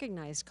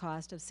unrecognized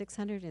cost of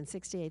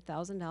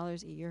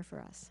 $668,000 a year for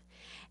us.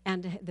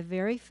 And the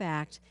very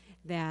fact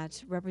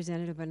that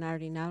Representative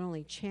Bernardi not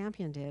only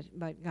championed it,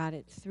 but got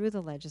it through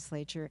the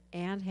legislature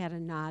and had a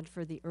nod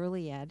for the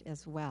early ed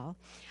as well,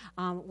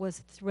 was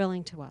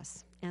thrilling to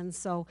us. And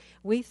so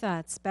we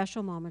thought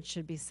special moments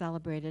should be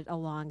celebrated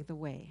along the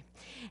way.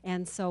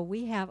 And so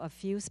we have a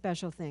few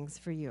special things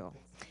for you.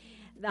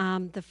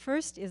 The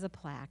first is a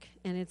plaque,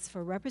 and it's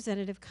for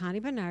Representative Connie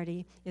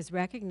Bernardi, is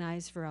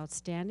recognized for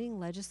outstanding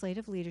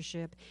legislative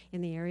leadership in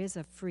the areas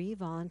of free,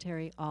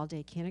 voluntary,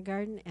 all-day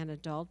kindergarten and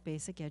adult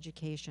basic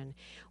education.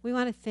 We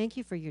want to thank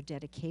you for your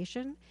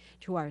dedication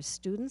to our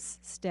students,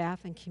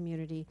 staff, and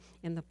community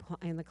in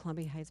the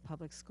Columbia Heights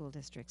Public School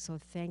District. So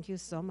thank you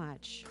so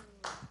much.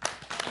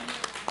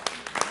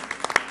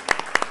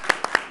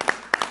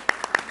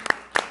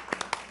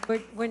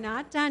 We're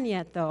not done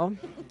yet, though.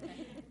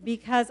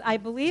 Because I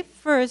believe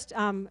first,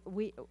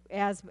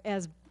 as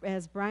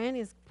Brian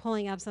is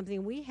pulling up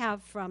something, we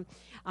have from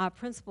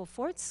Principal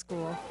Fort's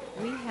school,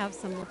 we have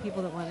some more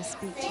people that want to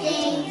speak to you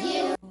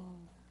tonight.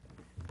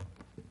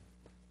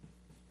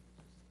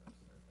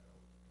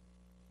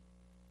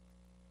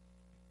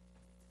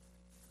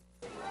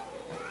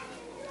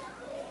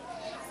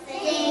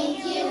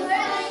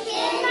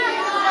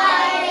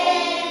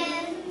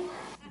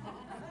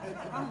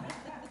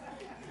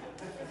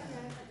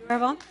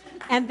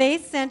 And they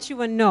sent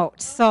you a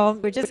note, so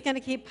we're just going to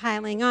keep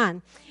piling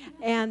on.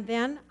 And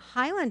then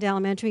Highland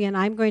Elementary, and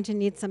I'm going to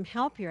need some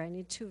help here. I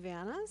need 2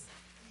 Vannas.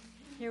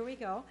 Here we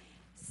go.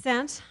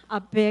 Sent a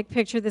big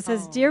picture that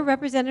says, Dear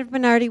Representative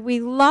Bernardi, we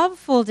love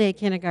full-day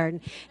kindergarten.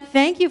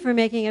 Thank you for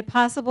making it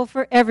possible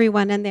for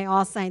everyone, and they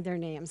all signed their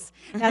names.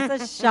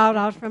 That's a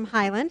shout-out from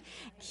Highland.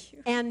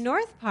 And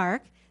North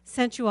Park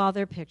sent you all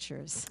their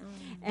pictures.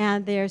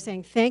 And they're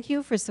saying, thank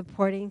you for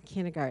supporting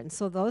kindergarten.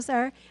 So those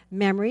are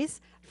memories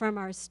from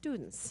our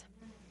students.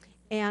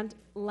 And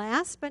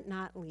last but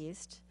not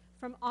least,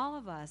 from all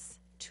of us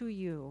to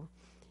you,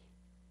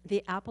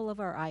 the Apple of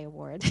Our Eye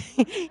Award.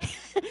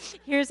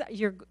 Here's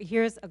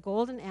a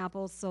golden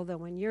apple so that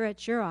when you're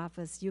at your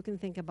office, you can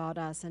think about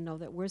us and know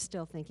that we're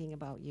still thinking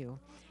about you.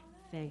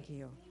 Thank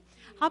you.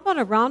 How about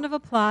a round of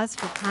applause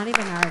for Connie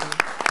Bernardi?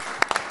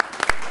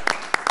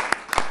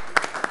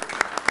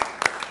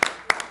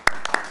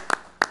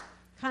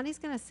 Connie's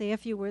going to say a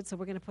few words, so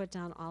we're going to put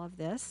down all of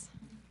this.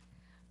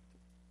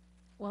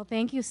 Well,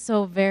 thank you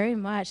so very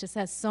much. This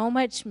has so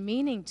much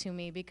meaning to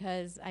me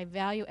because I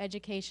value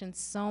education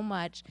so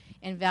much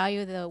and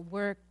value the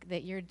work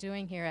that you're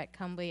doing here at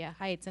Columbia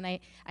Heights. And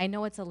I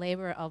know it's a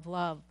labor of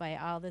love by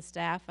all the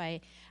staff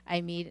I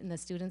meet and the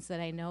students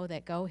that I know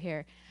that go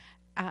here.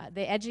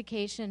 The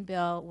education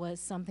bill was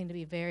something to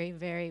be very,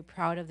 very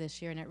proud of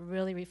this year, and it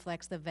really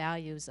reflects the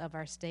values of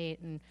our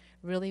state and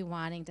really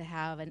wanting to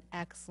have an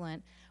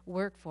excellent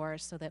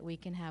workforce so that we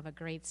can have a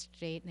great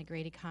state and a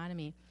great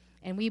economy.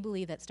 And we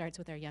believe that starts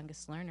with our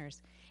youngest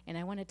learners. And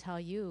I want to tell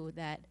you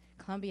that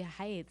Columbia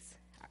Heights,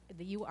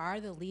 you are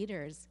the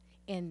leaders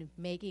in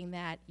making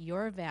that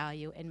your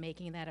value and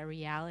making that a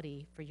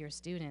reality for your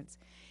students.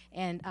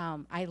 And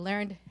I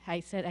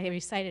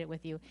recited it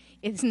with you.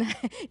 It's not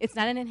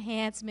an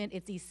enhancement,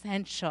 it's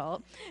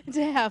essential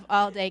to have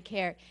all-day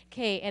care.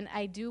 And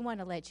I do want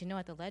to let you know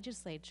at the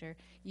legislature,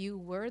 you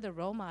were the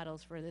role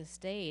models for the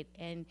state,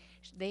 and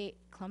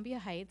Columbia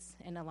Heights,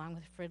 and along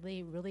with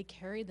Fridley, really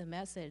carried the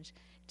message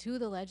to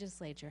the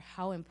legislature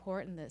how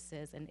important this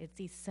is, and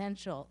it's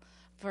essential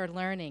for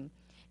learning.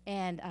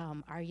 And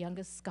our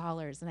youngest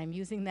scholars, and I'm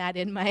using that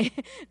in my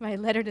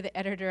letter to the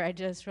editor I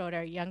just wrote,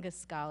 our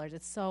youngest scholars.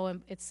 It's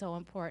so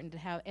important to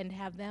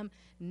have them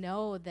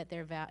know that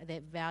they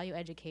value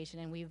education,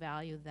 and we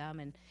value them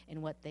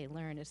and what they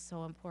learn is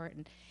so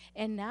important.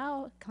 And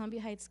now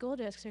Columbia Heights School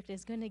District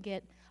is going to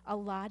get a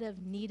lot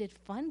of needed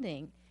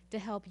funding to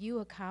help you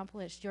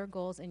accomplish your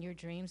goals and your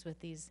dreams with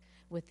these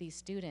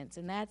students,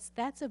 and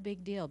that's a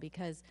big deal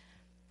because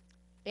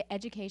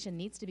education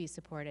needs to be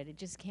supported. It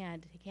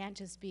can't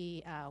just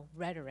be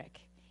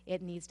rhetoric.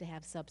 It needs to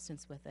have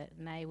substance with it.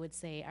 And I would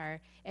say our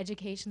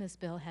education, this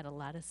bill had a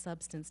lot of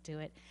substance to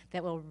it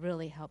that will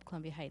really help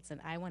Columbia Heights. And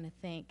I want to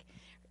thank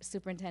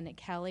Superintendent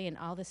Kelly and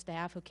all the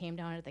staff who came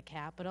down to the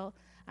Capitol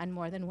on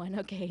more than one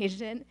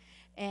occasion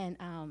and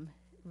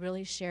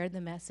really shared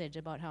the message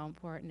about how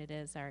important it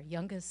is our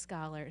youngest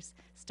scholars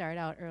start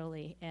out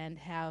early and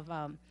have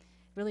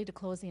really to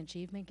close the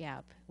achievement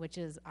gap, which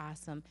is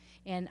awesome.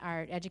 And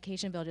our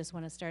education bill just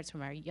starts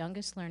from our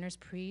youngest learners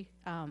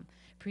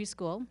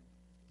preschool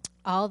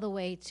all the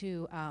way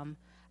to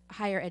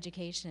higher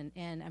education.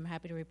 And I'm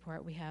happy to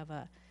report we have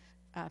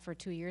for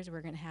 2 years,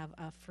 we're going to have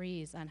a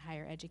freeze on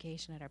higher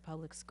education at our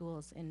public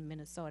schools in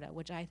Minnesota,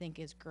 which I think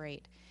is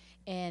great.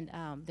 And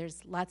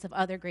there's lots of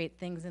other great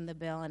things in the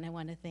bill, and I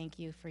want to thank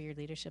you for your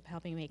leadership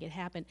helping make it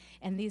happen.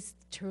 And these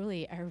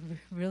truly are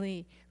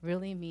really,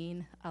 really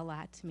mean a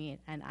lot to me,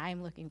 and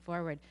I'm looking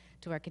forward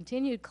to our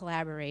continued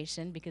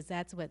collaboration because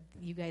that's what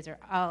you guys are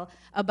all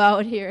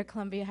about here at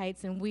Columbia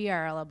Heights, and we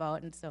are all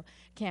about, and so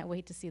can't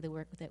wait to see the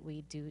work that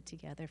we do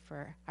together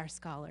for our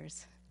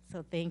scholars.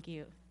 So thank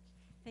you.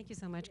 Thank you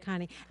so much,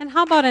 Connie. And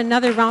how about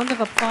another round of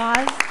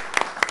applause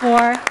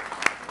for,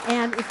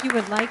 and if you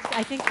would like,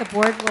 I think the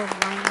board will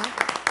line up.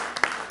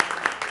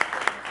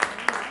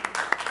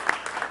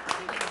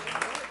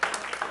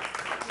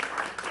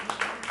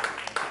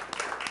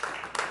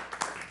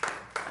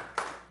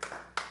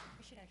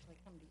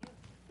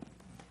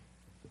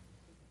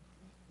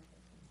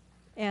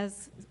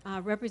 As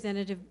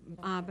Representative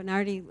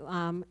Bernardi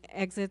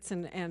exits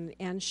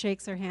and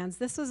shakes our hands.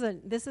 This is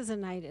a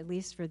night, at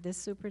least for this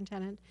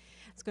superintendent,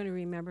 it's going to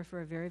remember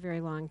for a very,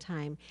 very long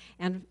time.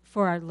 And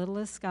for our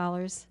littlest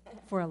scholars,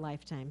 for a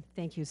lifetime.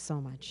 Thank you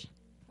so much.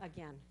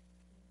 Again.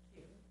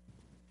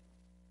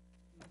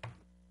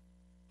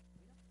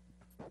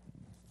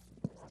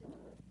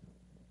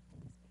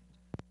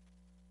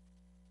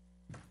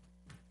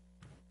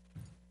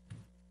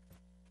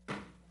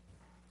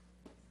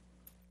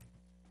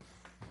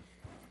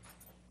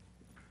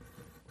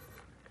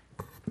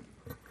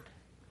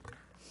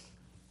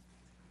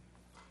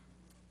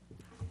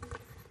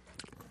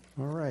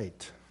 All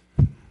right.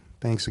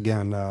 Thanks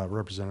again,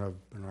 Representative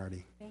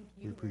Bernardi. Thank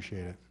you. We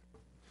appreciate it.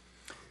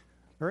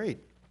 All right.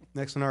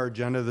 Next on our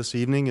agenda this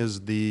evening is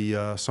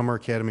the Summer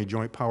Academy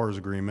Joint Powers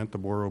Agreement. The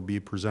board will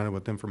be presented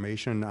with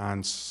information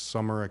on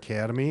Summer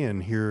Academy,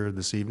 and here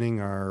this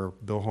evening are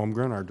Bill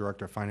Holmgren, our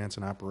Director of Finance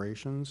and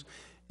Operations,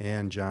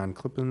 and John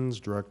Clippens,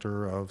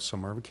 Director of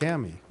Summer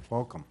Academy.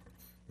 Welcome.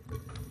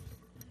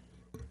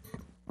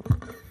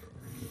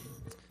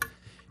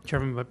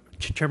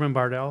 Chairman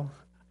Bardell,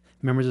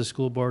 members of the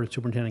school board,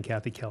 Superintendent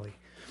Kathy Kelly.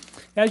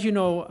 As you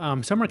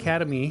know, Summer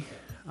Academy,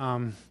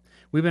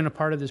 we've been a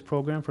part of this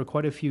program for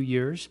quite a few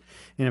years.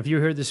 And if you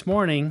were here this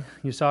morning,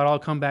 you saw it all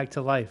come back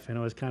to life. And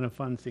it was kind of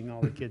fun seeing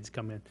all the kids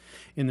come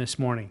in this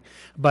morning.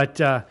 But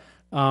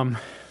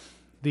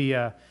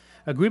the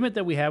agreement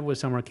that we have with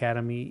Summer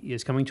Academy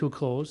is coming to a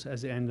close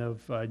at the end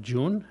of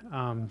June.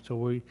 So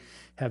we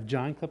have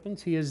John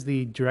Clippens. He is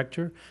the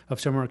director of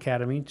Summer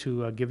Academy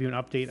to give you an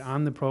update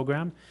on the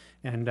program.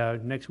 And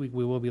next week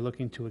we will be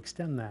looking to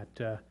extend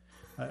that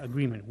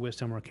agreement with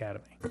Summer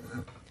Academy.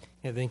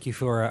 Yeah, thank you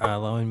for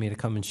allowing me to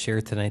come and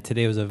share tonight.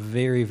 Today was a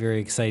very, very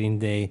exciting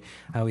day.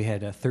 We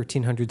had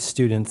 1,300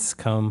 students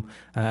come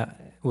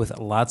with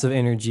lots of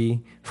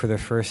energy for their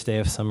first day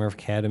of Summer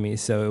Academy.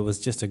 So it was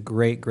just a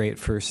great, great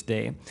first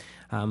day.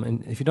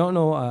 And if you don't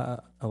know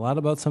a lot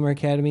about Summer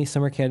Academy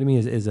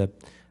is a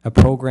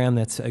program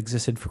that's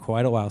existed for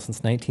quite a while, since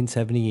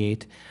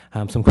 1978.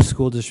 Some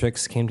school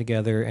districts came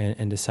together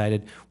and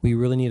decided we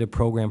really need a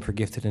program for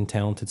gifted and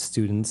talented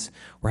students.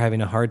 We're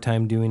having a hard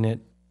time doing it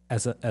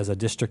as a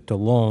district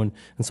alone,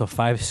 and so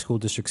 5 school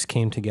districts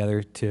came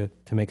together to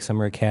make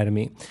Summer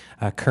Academy.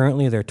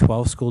 Currently, there are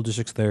 12 school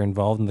districts that are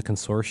involved in the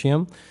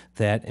consortium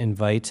that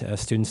invite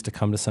students to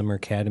come to Summer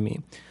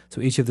Academy.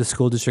 So each of the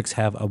school districts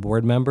have a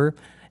board member,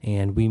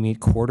 and we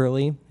meet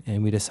quarterly,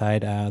 and we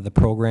decide the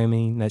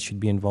programming that should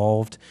be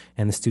involved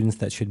and the students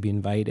that should be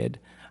invited.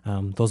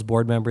 Those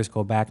board members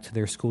go back to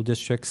their school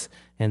districts,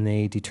 and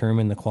they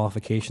determine the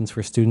qualifications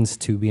for students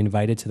to be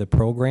invited to the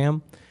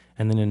program.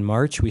 And then in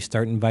March, we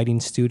start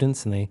inviting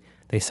students, and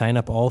they sign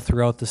up all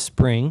throughout the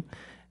spring,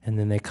 and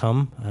then they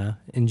come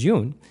in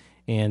June.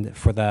 And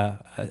for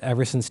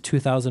ever since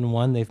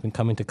 2001, they've been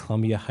coming to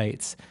Columbia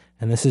Heights.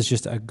 And this is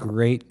just a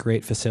great,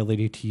 great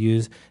facility to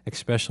use,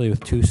 especially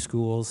with 2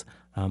 schools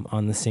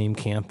on the same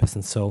campus.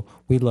 And so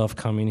we love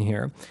coming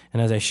here.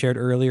 And as I shared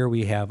earlier,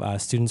 we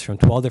have students from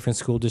 12 different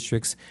school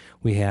districts.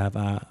 We have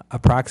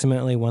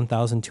approximately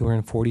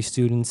 1,240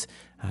 students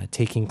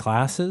taking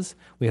classes.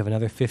 We have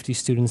another 50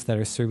 students that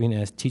are serving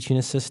as teaching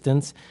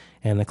assistants.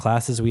 And the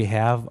classes we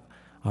have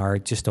are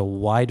just a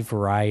wide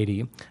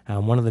variety.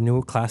 One of the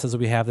new classes that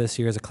we have this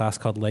year is a class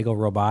called Lego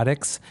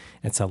Robotics.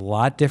 It's a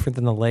lot different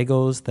than the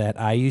Legos that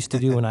I used to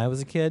do when I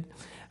was a kid.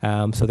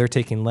 So they're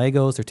taking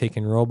Legos, they're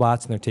taking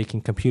robots, and they're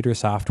taking computer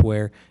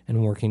software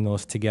and working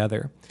those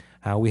together.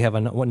 We have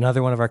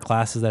another one of our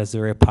classes that is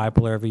very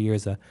popular every year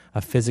is a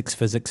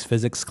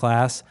physics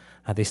class.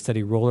 They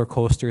study roller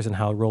coasters and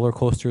how roller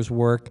coasters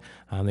work.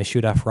 They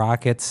shoot off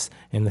rockets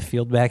in the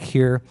field back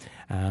here.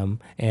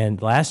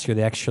 And last year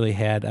they actually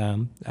had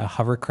a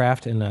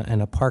hovercraft in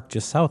a park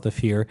just south of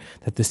here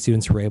that the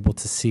students were able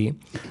to see.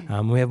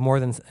 We have more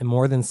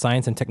than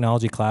science and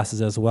technology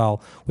classes as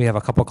well. We have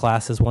a couple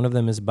classes. One of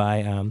them is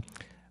by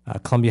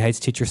Columbia Heights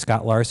teacher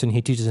Scott Larson.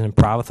 He teaches an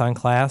improvathon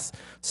class.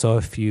 So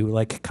if you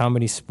like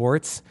comedy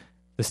sports,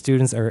 the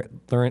students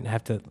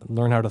have to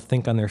learn how to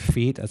think on their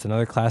feet. That's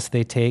another class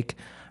they take.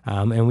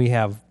 And we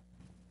have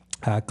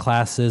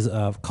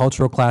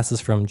cultural classes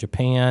from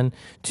Japan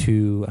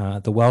to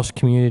the Welsh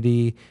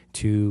community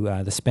to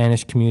the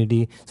Spanish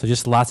community. So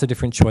just lots of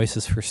different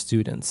choices for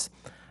students.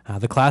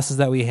 The classes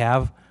that we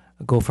have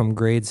go from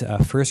grades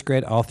 1st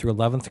grade all through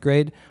 11th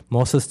grade.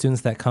 Most of the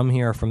students that come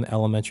here are from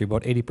elementary.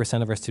 About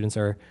 80% of our students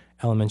are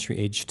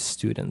elementary-aged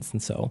students.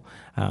 And so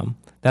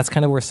that's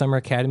kind of where Summer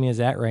Academy is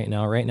at right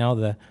now. Right now,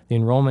 the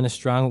enrollment is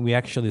strong. We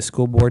actually, the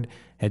school board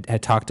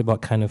had talked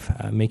about kind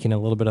of making a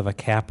little bit of a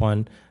cap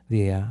on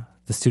the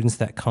students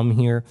that come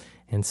here.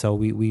 And so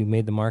we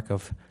made the mark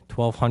of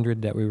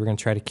 1,200 that we were going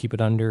to try to keep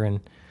it under,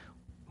 and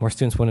more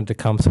students wanted to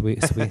come, so we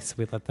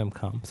let them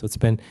come. So it's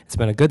been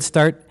a good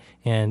start,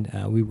 and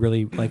we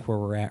really like where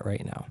we're at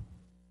right now.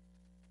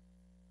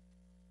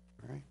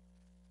 All right.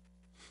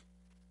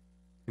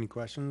 Any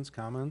questions,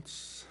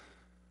 comments?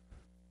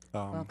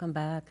 Welcome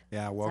back.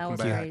 Yeah, It's welcome always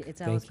back. great-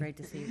 It's always you. great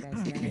to see you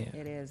guys here.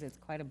 It is. It's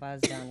quite a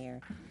buzz down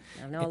here.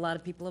 I know a lot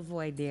of people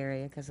avoid the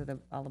area because of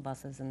all the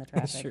buses and the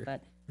traffic, Sure.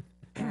 but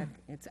yeah,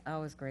 it's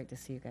always great to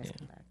see you guys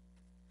come back.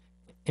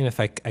 And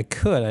if I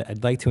could,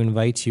 I'd like to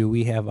invite you.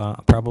 We have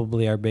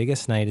probably our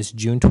biggest night is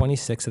June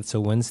 26th. It's a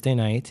Wednesday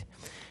night,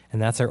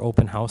 and that's our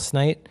open house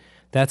night.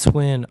 That's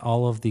when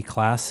all of the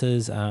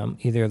classes,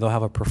 either they'll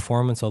have a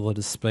performance or they'll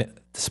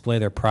display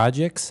their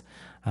projects.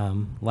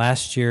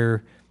 Last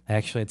year, I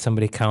actually had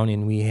somebody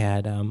counting. We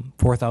had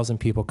 4,000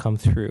 people come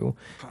through,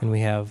 and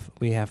we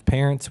have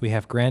parents, we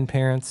have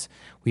grandparents,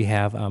 we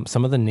have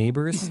some of the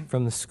neighbors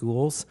from the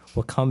schools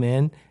will come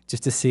in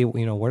just to see,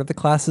 what are the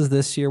classes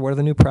this year, what are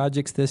the new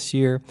projects this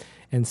year,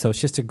 and so it's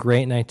just a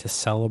great night to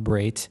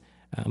celebrate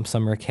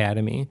Summer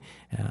Academy.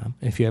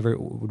 If you ever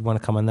would want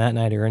to come on that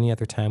night or any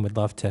other time, we'd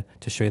love to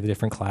show you the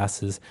different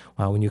classes.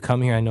 When you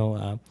come here, I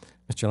know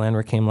Mr.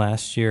 Landwehr came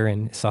last year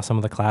and saw some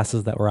of the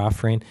classes that we're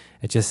offering.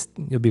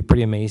 You'll be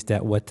pretty amazed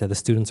at what the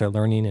students are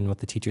learning and what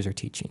the teachers are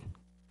teaching.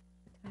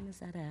 What time is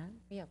that at?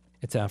 Yep.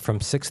 It's from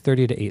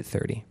 6:30 to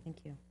 8:30.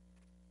 Thank you.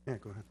 Yeah,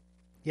 go ahead.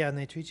 Yeah, and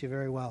they treat you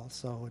very well,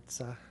 so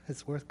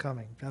it's worth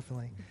coming,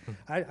 definitely.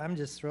 I'm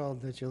just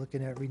thrilled that you're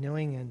looking at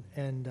renewing,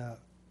 and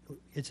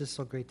it's just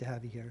so great to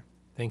have you here.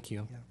 Thank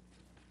you.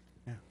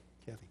 Yeah,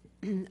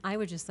 Kathy. I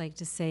would just like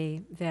to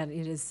say that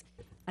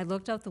I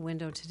looked out the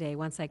window today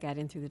once I got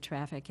in through the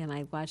traffic, and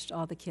I watched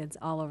all the kids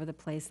all over the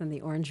place, and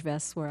the orange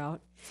vests were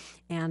out,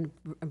 and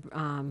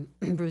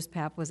Bruce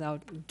Papp was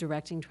out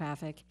directing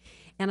traffic.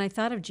 And I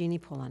thought of Jeannie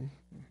Pullen,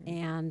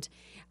 and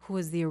who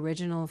was the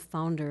original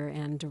founder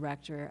and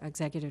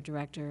executive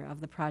director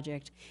of the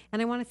project.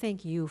 And I want to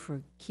thank you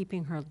for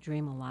keeping her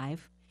dream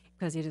alive,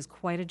 because it is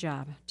quite a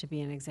job to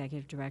be an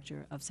executive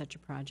director of such a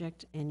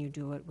project, and you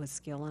do it with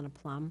skill and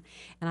aplomb.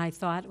 And I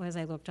thought, as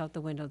I looked out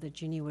the window, that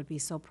Jeannie would be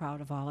so proud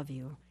of all of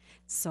you.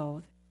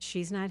 So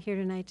she's not here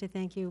tonight to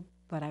thank you,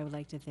 but I would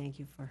like to thank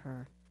you for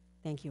her.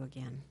 Thank you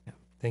again.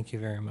 Thank you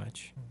very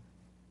much.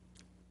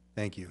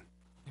 Thank you.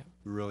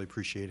 We really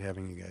appreciate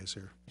having you guys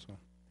here, so,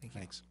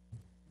 thanks.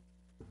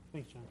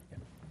 Thanks, John.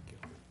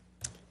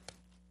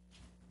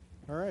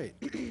 All right.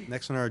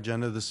 Next on our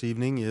agenda this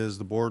evening is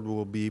the board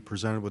will be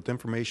presented with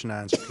information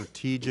on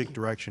Strategic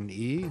Direction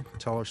E,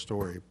 Tell Our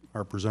Story.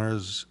 Our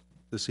presenters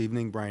this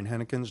evening, Brian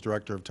Hennekens,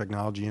 Director of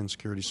Technology and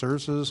Security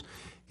Services,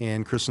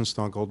 and Kristen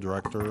Stunkel,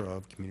 Director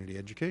of Community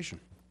Education.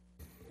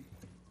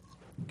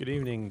 Good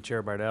evening,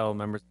 Chair Bardell,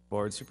 members of the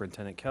board,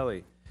 Superintendent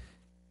Kelly.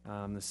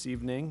 This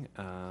evening,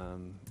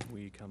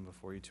 we come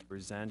before you to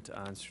present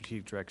on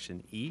Strategic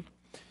Direction E.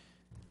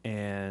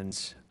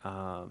 And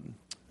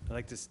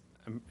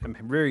I'm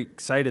very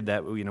excited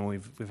that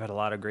we've had a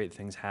lot of great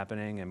things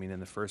happening. I mean, in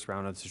the first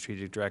round of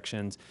strategic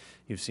directions,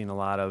 you've seen a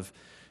lot of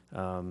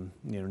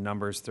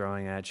numbers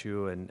throwing at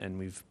you, and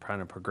we've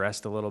kind of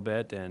progressed a little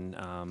bit, and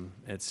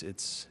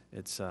it's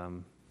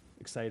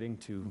exciting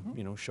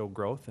to show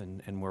growth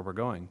and where we're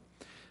going.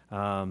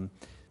 The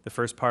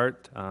first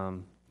part,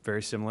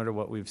 very similar to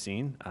what we've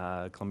seen.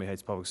 Columbia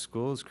Heights Public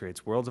Schools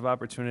creates worlds of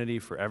opportunity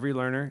for every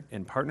learner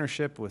in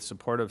partnership with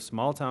supportive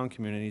small-town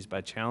communities by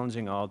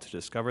challenging all to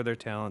discover their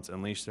talents,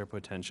 unleash their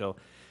potential,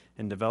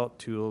 and develop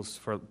tools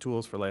for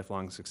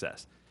lifelong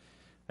success.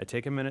 I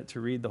take a minute to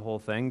read the whole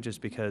thing just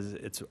because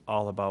it's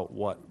all about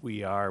what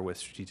we are with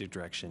Strategic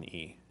Direction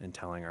E and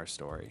telling our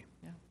story.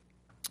 Yeah.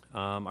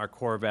 Our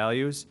core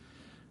values,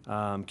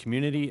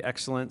 community,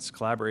 excellence,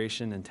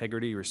 collaboration,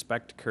 integrity,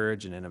 respect,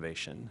 courage, and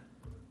innovation.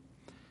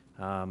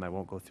 I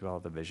won't go through all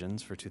the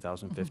visions for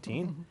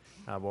 2015,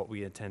 what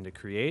we intend to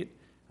create.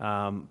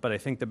 But I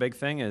think the big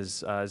thing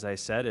is, as I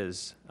said,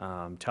 is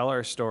tell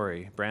our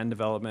story, brand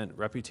development,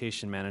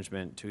 reputation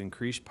management to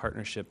increase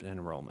partnership and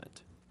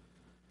enrollment.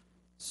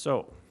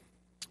 So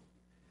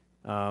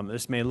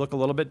this may look a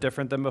little bit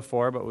different than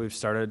before, but we've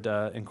started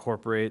to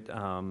incorporate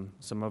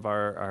some of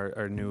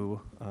our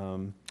new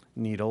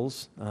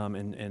needles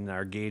in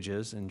our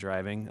gauges in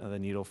driving the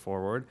needle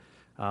forward.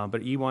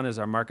 But E1 is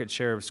our market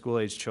share of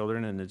school-age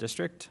children in the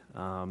district.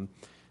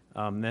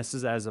 This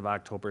is as of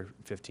October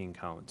 15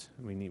 count.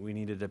 We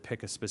needed to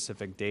pick a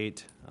specific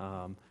date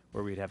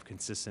where we'd have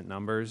consistent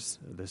numbers.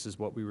 This is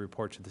what we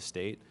report to the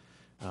state.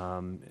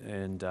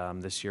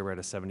 This year we're at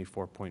a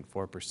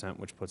 74.4%,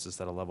 which puts us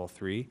at a level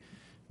 3,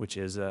 which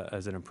is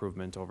as an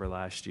improvement over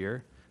last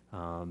year.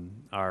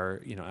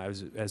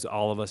 As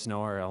all of us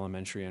know, our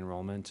elementary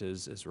enrollment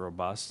is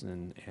robust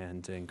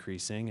and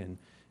increasing, and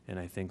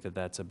I think that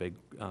that's a big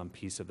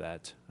piece of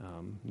that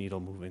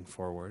needle moving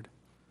forward.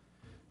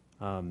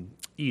 E2,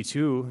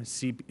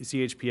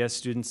 CHPS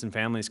students and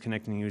families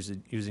connecting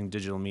using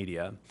digital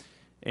media.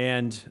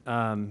 And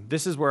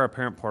this is where our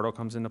parent portal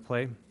comes into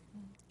play,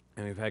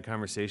 and we've had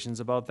conversations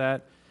about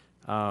that.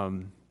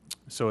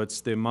 So it's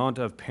the amount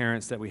of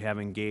parents that we have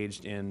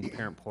engaged in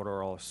parent portal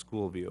or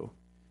SchoolView,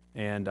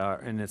 and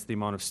it's the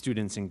amount of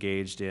students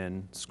engaged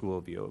in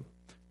SchoolView.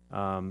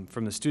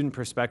 From the student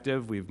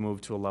perspective, we've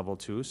moved to a level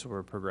 2, so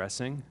we're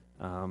progressing.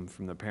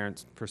 From the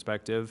parent's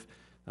perspective,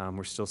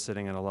 we're still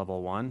sitting at a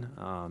level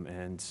 1,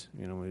 and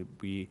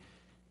we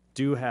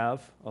do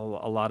have a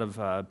lot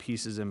of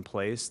pieces in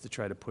place to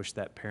try to push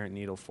that parent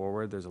needle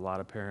forward. There's a lot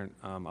of parent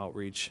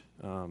outreach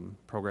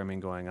programming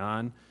going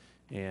on,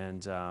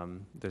 and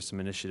there's some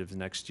initiatives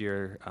next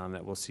year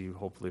that we'll see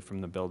hopefully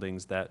from the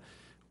buildings that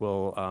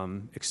will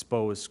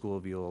expose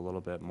Schoolview a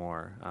little bit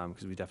more,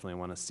 because we definitely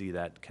want to see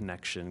that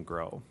connection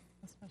grow.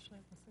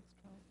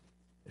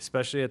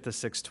 Especially at the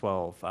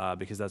 612,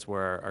 because that's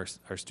where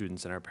our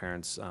students and our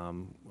parents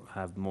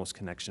have most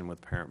connection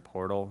with Parent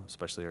Portal,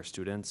 especially our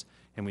students.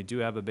 And we do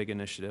have a big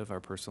initiative, our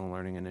personal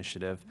learning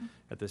initiative,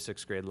 at the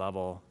 6th grade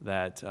level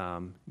that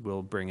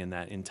will bring in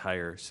that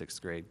entire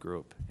 6th grade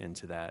group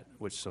into that,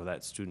 so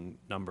that student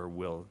number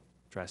will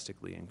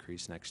drastically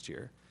increase next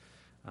year.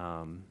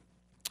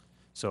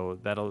 So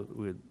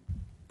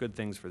good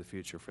things for the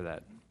future for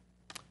that.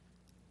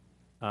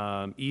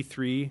 E3,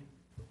 do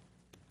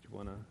you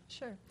want to?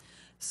 Sure.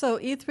 So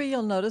E3,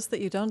 you'll notice that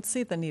you don't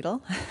see the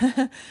needle,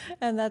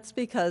 and that's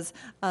because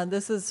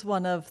this is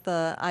one of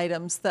the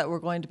items that we're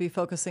going to be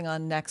focusing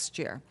on next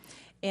year.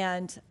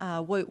 And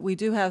we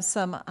do have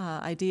some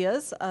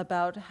ideas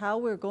about how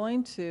we're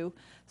going to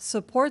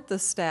support the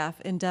staff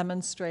in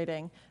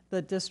demonstrating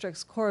the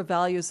district's core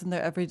values in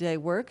their everyday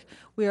work.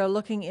 We are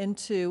looking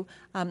into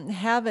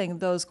having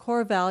those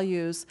core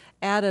values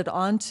added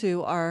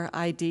onto our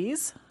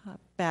IDs,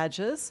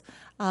 badges,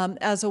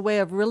 as a way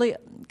of really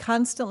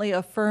constantly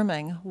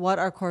affirming what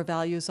our core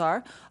values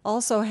are.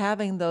 Also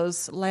having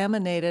those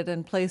laminated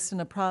and placed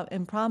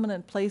in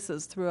prominent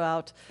places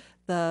throughout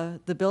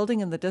the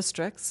building and the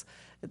districts,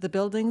 the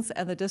buildings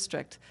and the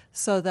district,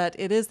 so that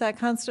it is that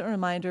constant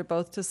reminder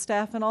both to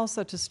staff and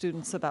also to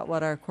students about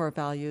what our core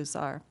values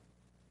are.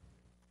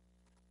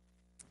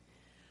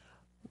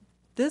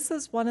 This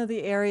is one of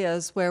the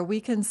areas where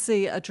we can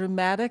see a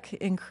dramatic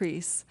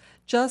increase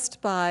just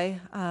by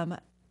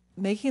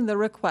making the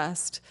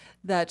request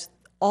that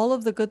all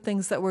of the good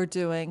things that we're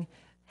doing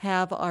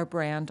have our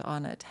brand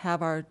on it,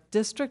 have our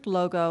district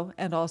logo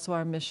and also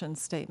our mission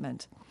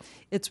statement.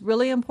 It's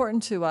really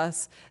important to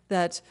us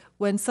that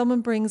when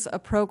someone brings a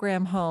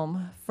program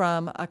home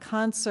from a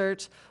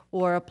concert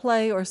or a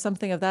play or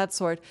something of that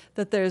sort,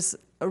 that there's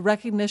a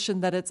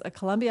recognition that it's a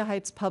Columbia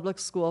Heights Public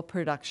School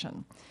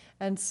production.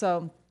 And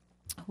so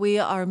we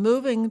are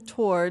moving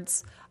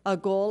towards a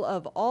goal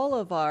of all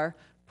of our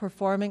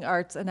performing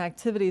arts and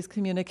activities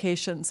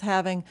communications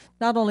having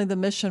not only the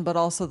mission but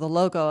also the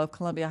logo of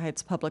Columbia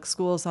Heights Public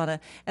Schools on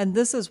it. And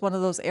this is one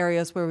of those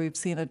areas where we've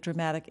seen a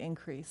dramatic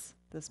increase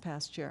this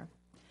past year.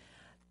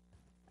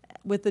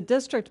 With the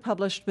district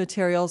published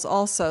materials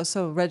also,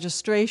 so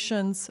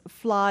registrations,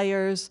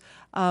 flyers,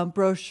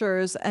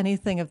 brochures,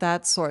 anything of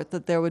that sort,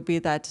 that there would be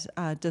that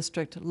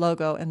district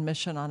logo and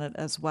mission on it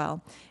as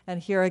well. And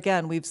here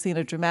again, we've seen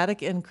a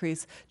dramatic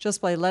increase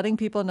just by letting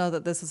people know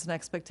that this is an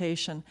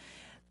expectation.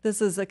 This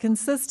is a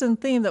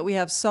consistent theme that we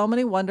have so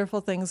many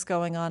wonderful things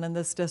going on in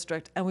this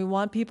district, and we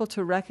want people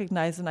to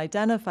recognize and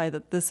identify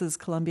that this is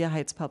Columbia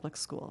Heights Public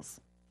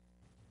Schools.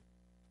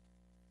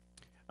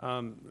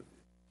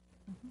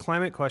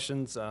 Climate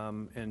questions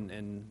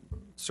and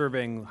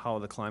surveying how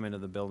the climate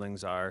of the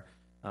buildings are,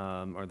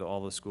 or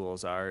all the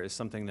schools are, is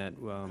something that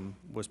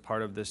was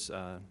part of this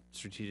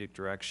strategic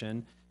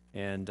direction.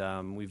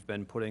 And we've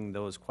been putting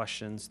those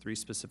questions, 3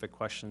 specific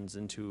questions,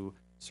 into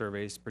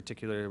surveys.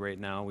 Particularly right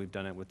now, we've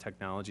done it with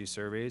technology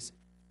surveys.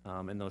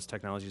 And those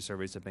technology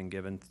surveys have been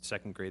given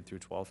 2nd grade through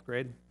 12th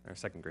grade, or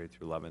 2nd grade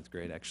through 11th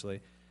grade,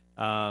 actually.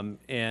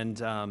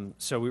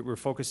 So we're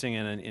focusing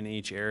in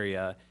each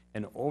area.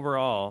 And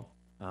overall,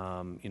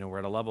 we're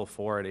at a level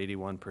 4 at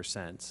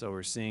 81%. So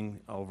we're seeing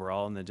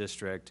overall in the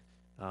district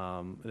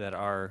that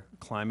our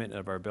climate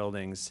of our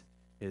buildings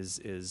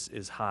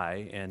is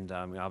high, and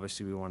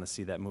obviously we want to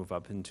see that move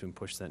up into and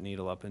push that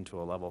needle up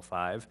into a level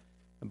 5.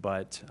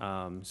 But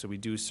so we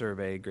do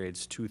survey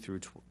grades 2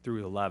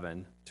 through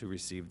 11 to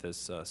receive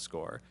this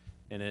score,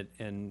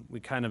 and we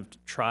kind of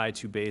try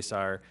to base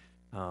our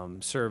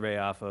survey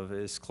off of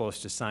as close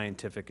to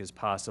scientific as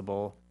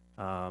possible.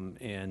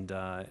 And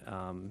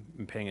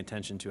paying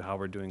attention to how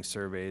we're doing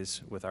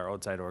surveys with our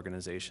outside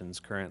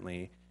organizations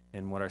currently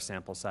and what our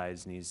sample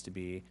size needs to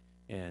be,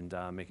 and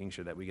making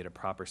sure that we get a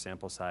proper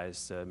sample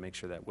size to make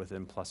sure that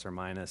within plus or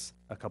minus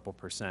a couple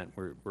percent,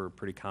 we're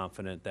pretty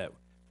confident that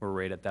we're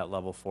right at that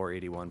level 4,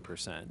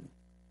 81%.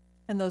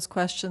 And those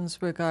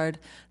questions regard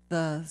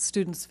the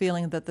students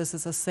feeling that this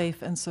is a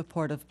safe and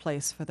supportive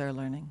place for their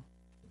learning.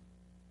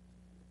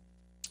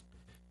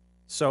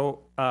 So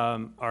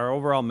our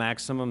overall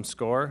maximum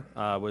score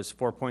was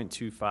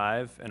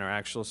 4.25, and our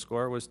actual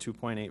score was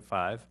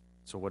 2.85.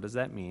 So what does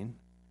that mean?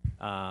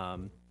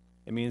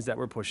 It means that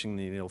we're pushing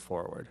the needle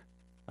forward.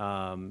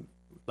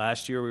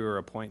 Last year we were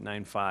a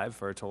 0.95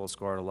 for a total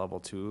score at a level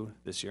 2.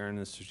 This year in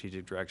the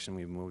strategic direction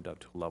we've moved up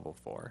to level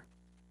 4.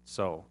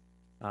 So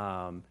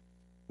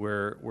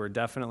we're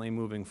definitely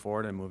moving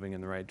forward and moving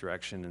in the right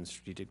direction in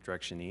strategic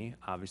direction E.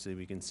 Obviously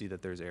we can see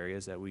that there's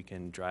areas that we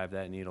can drive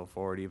that needle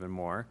forward even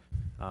more.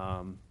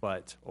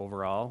 But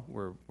overall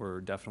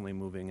we're definitely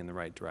moving in the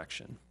right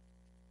direction.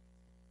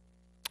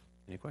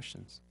 Any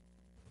questions?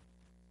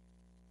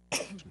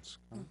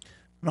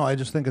 No, I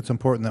just think it's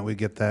important that we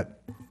get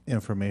that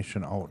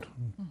information out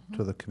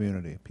to the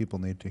community. People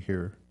need to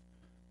hear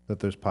that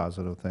there's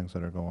positive things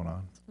that are going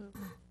on.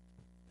 Absolutely.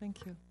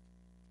 Thank you.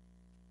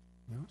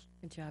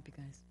 Good job, you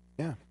guys.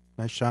 Yeah,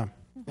 nice job.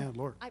 Yeah,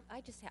 Laura.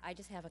 I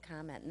just have a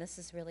comment, and this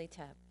is really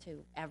to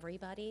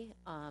everybody.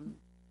 A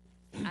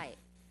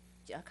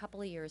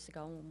couple of years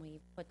ago, when we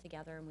put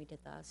together and we did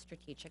the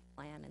strategic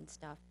plan and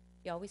stuff,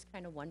 you always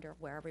kind of wonder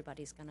where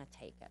everybody's going to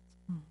take it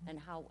and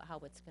how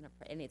it's going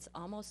to, and it's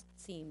almost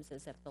seems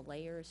as if the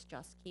layers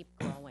just keep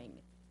growing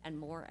and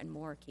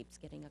more keeps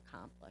getting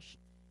accomplished.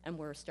 And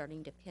we're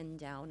starting to pin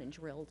down and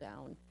drill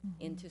down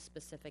into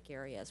specific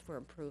areas for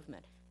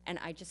improvement. And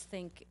I just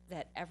think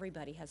that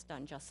everybody has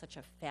done just such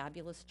a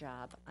fabulous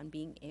job on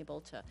being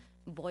able to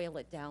boil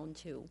it down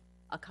to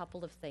a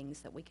couple of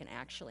things that we can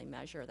actually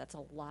measure. That's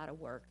a lot of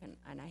work,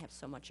 and I have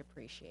so much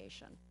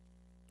appreciation.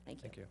 Thank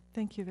you. Thank you.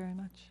 Thank you very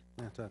much.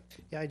 That's it.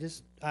 Yeah,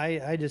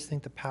 I just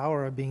think the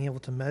power of being able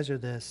to measure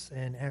this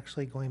and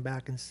actually going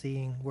back and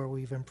seeing where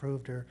we've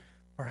improved or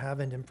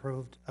haven't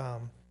improved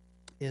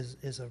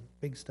is a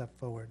big step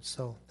forward.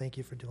 So thank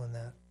you for doing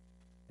that.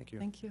 Thank you.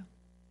 Thank you.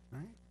 All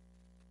right.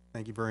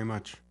 Thank you very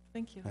much.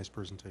 Thank you. Nice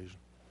presentation.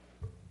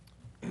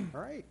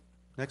 All right.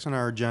 Next on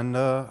our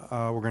agenda,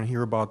 we're going to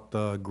hear about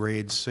the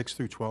grades 6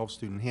 through 12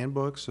 student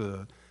handbooks,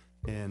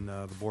 and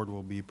the board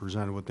will be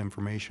presented with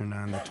information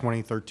on the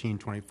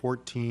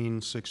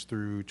 2013-2014 6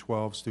 through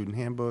 12 student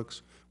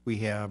handbooks. We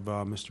have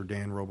Mr.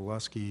 Dan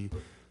Roboleski,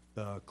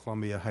 the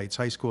Columbia Heights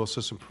High School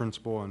Assistant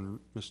Principal, and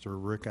Mr.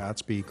 Rick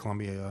Otsby,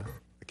 Columbia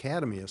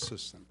Academy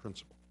Assistant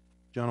Principal.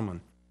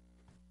 Gentlemen.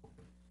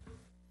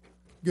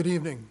 Good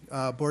evening,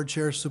 Board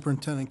Chair,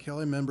 Superintendent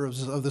Kelly,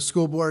 members of the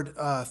school board.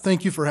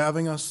 Thank you for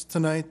having us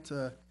tonight.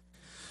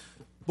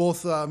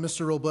 Both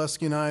Mr.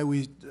 Robleski and I,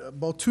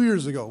 about 2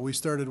 years ago, we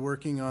started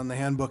working on the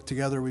handbook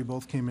together. We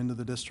both came into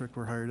the district,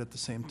 were hired at the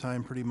same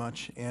time pretty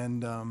much.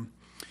 And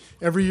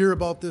every year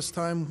about this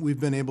time, we've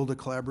been able to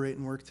collaborate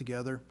and work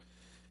together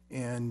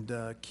and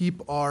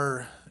keep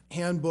our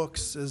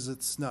handbooks,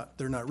 as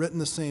they're not written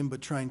the same,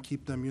 but try and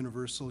keep them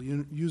universal,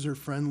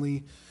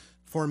 user-friendly,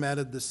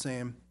 formatted the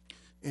same.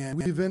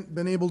 And we've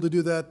been able to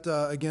do that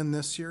again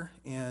this year,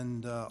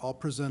 and I'll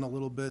present a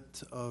little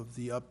bit of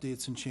the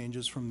updates and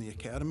changes from the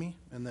academy,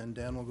 and then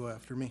Dan will go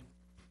after me.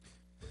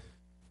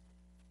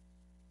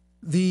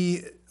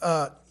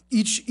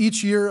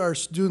 Each year, our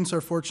students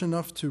are fortunate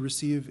enough to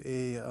receive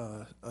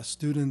a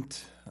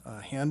student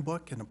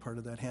handbook, and a part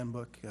of that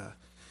handbook,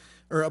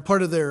 or a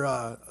part of their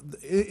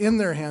in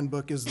their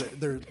handbook is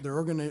their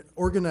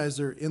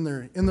organizer. In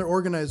their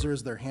organizer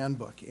is their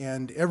handbook,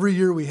 and every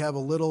year we have a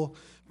little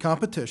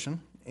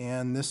competition.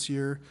 And this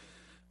year,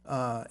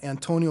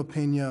 Antonio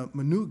Pena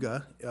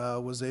Manuga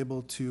was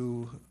able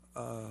to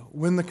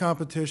win the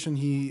competition.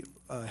 He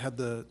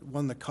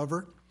won the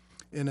cover,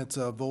 and it's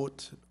a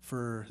vote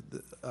for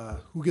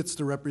who gets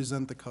to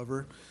represent the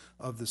cover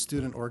of the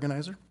student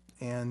organizer.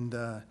 And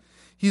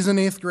he's in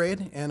 8th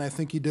grade, and I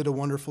think he did a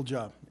wonderful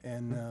job.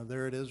 And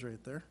there it is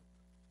right there.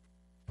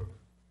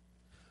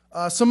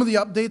 Some of the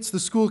updates: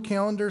 the school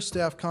calendar,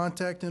 staff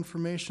contact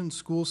information,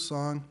 school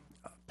song,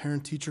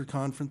 parent-teacher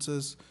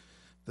conferences.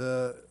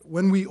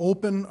 When we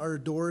open our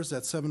doors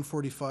at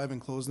 7:45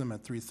 and close them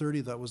at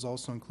 3:30, that was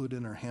also included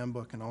in our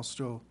handbook, and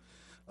also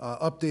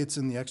updates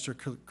in the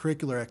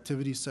extracurricular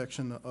activities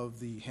section of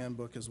the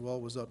handbook as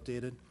well was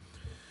updated.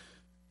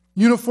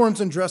 Uniforms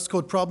and dress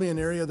code, probably an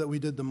area that we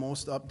did the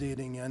most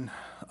updating in.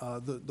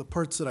 The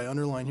parts that I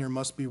underline here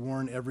must be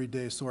worn every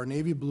day. So our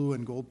navy blue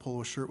and gold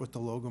polo shirt with the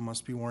logo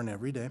must be worn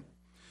every day.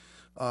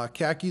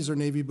 Khakis or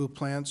navy blue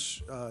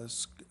pants,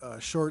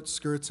 shorts,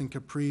 skirts, and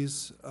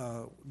capris.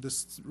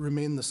 This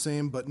remain the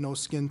same, but no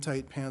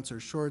skin-tight pants or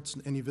shorts.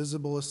 Any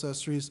visible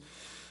accessories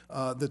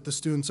that the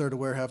students are to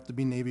wear have to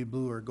be navy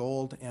blue or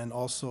gold, and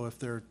also if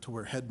they're to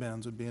wear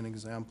headbands would be an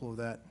example of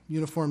that.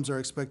 Uniforms are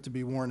expected to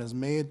be worn as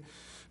made,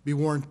 be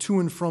worn to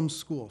and from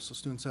school. So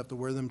students have to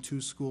wear them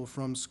to school,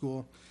 from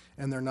school,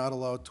 and they're not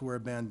allowed to wear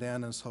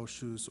bandanas, house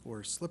shoes,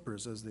 or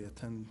slippers as they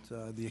attend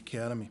the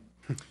academy.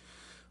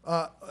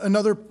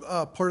 Another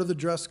part of the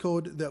dress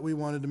code that we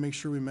wanted to make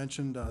sure we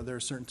mentioned, there are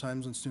certain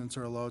times when students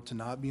are allowed to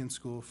not be in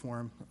school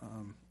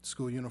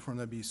uniform,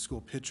 that'd be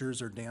school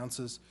pictures or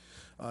dances.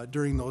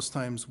 During those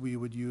times, we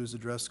would use a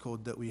dress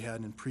code that we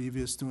had in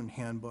previous student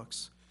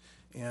handbooks.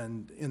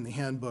 And in the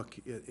handbook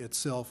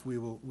itself, we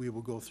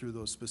will go through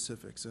those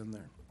specifics in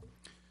there.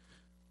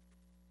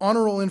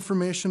 Honor roll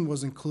information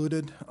was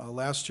included.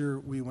 Last year,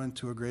 we went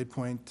to a grade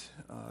point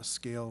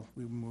scale.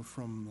 We moved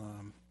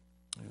from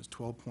it was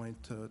 12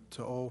 point to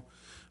 0.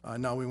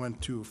 Now we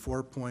went to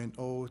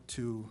 4.0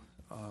 to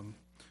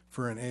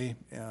for an A,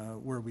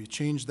 where we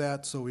changed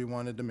that. So we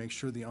wanted to make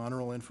sure the honor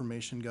roll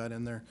information got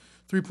in there.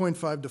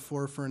 3.5 to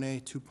 4 for an A,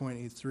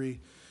 2.83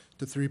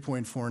 to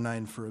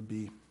 3.49 for a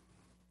B.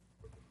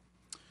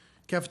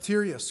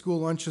 Cafeteria, school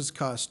lunches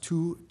cost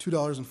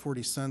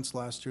 $2.40.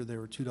 Last year they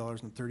were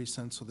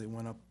 $2.30, so they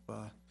went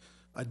up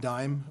a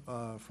dime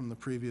from the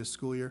previous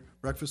school year.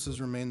 Breakfasts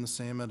remain the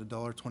same at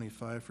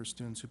 $1.25 for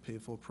students who pay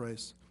full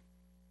price.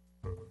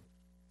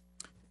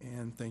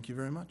 And thank you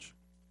very much.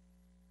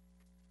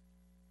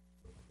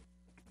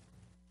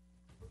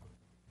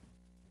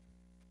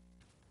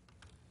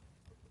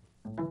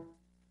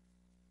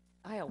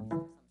 I have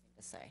something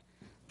to say.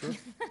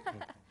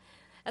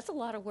 That's a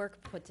lot of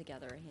work put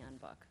together a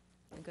handbook.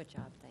 Good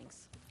job,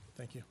 thanks.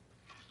 Thank you.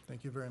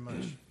 Thank you very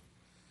much.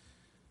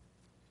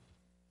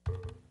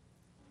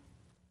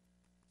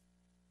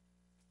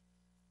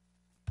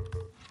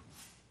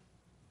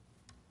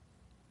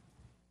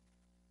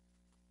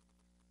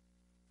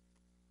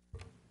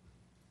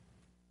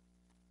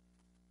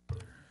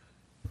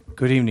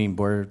 Good evening,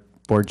 Board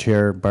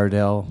Chair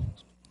Bardell,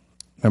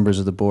 members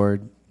of the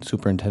board,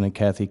 Superintendent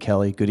Kathy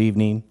Kelly. Good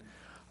evening.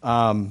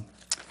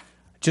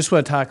 Just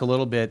want to talk a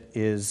little bit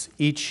is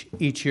each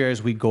year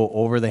as we go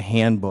over the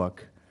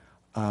handbook,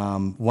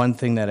 one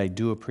thing that I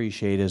do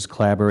appreciate is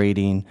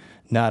collaborating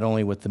not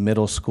only with the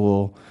middle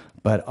school,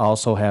 but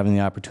also having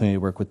the opportunity to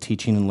work with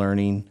teaching and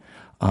learning,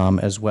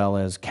 as well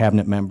as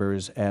cabinet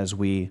members as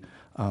we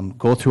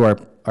go through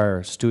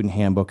our student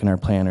handbook and our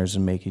planners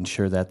and making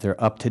sure that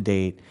they're up to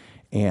date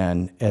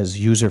and as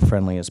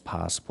user-friendly as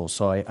possible.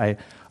 So I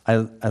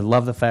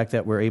love the fact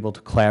that we're able to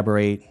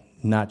collaborate,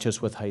 not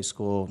just with high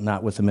school,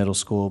 not with the middle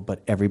school,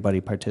 but everybody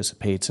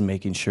participates in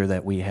making sure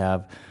that we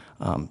have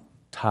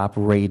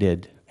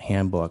top-rated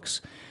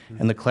handbooks.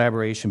 And the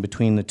collaboration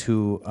between the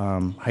two,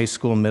 high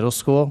school and middle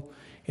school,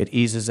 it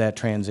eases that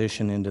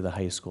transition into the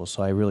high school.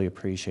 So I really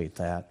appreciate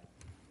that.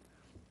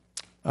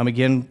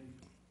 Again,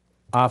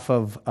 off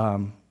of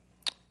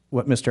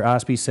what Mr.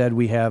 Osby said,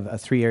 we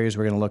have 3 areas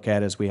we're going to look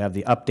at is we have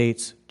the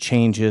updates,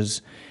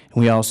 changes,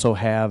 and we also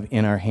have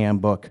in our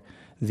handbook,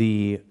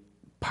 the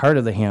part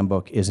of the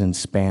handbook is in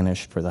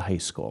Spanish for the high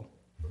school.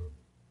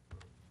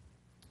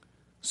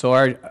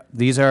 So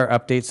these are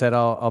updates that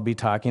I'll be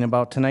talking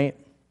about tonight.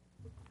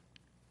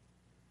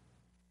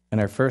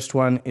 And our first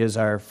one is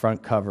our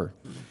front cover.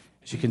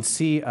 As you can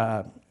see,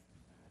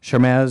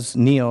 Sharmaz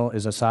Neal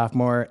is a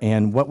sophomore,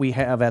 and what we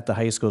have at the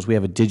high school is we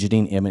have a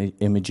digital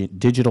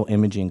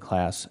imaging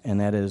class,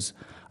 and that is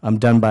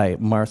done by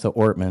Martha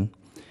Ortman.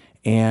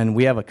 And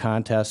we have a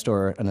contest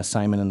or an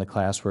assignment in the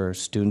class where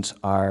students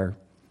are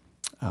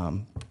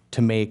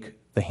to make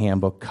the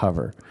handbook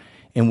cover.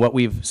 And what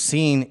we've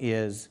seen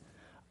is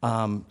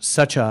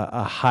such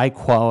a high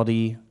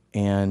quality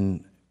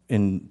and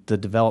in the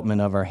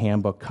development of our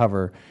handbook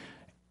cover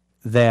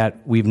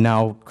that we've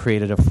now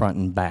created a front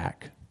and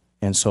back.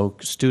 And so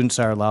students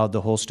are allowed,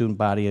 the whole student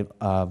body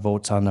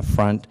votes on the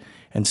front,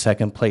 and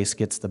second place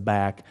gets the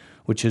back,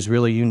 which is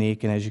really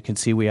unique. And as you can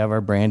see, we have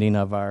our branding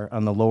of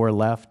on the lower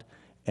left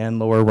and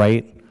lower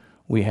right,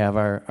 we have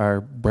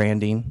our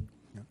branding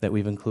that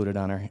we've included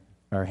on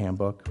our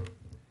handbook.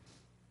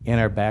 And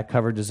our back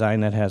cover design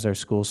that has our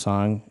school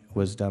song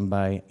was done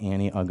by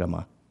Annie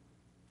Ugama.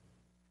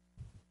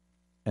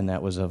 And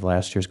that was of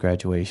last year's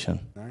graduation.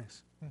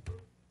 Nice.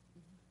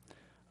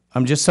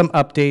 Just some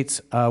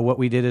updates. What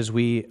we did is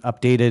we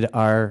updated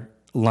our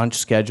lunch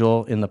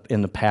schedule in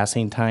the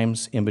passing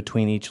times in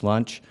between each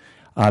lunch.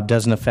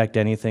 Doesn't affect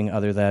anything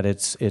other than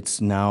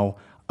it's now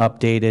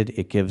updated.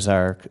 It gives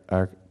our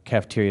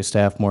cafeteria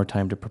staff more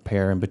time to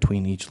prepare in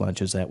between each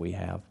lunches that we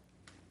have.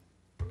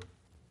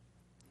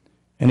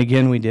 And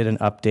again, we did an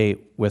update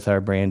with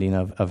our branding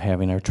of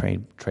having our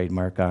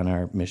trademark on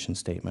our mission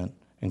statement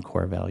and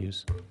core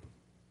values.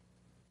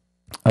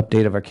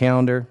 Update of our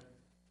calendar.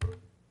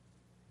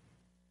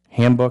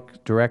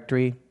 Handbook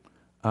directory.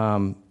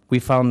 We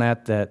found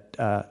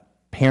that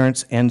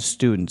parents and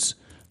students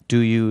do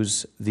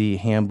use the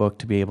handbook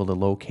to be able to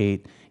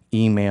locate,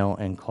 email,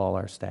 and call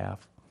our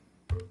staff.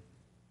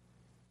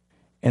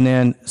 And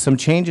then some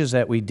changes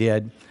that we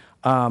did.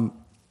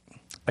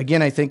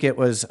 Again, I think it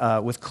was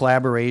with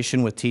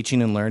collaboration with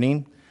teaching and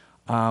learning.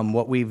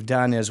 What we've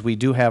done is we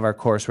do have our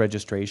course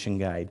registration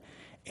guide.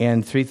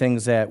 And 3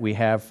 things that we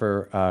have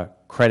for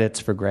credits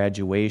for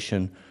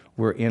graduation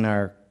were in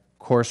our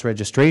course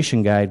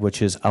registration guide,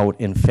 which is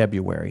out in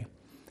February.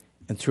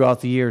 And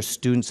throughout the year,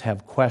 students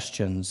have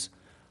questions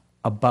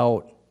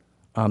about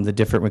the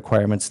different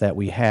requirements that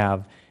we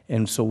have.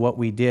 And so what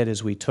we did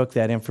is we took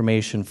that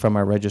information from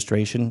our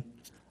registration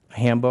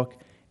handbook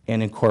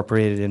and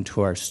incorporated it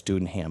into our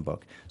student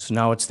handbook. So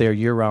now it's there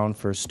year-round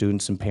for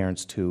students and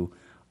parents to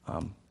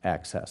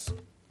access.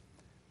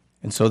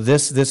 And so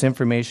this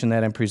information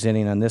that I'm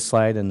presenting on this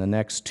slide and the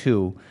next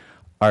 2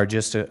 are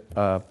just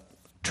a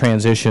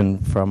transition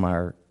from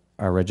our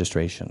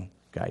registration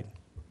guide.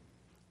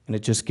 And it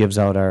just gives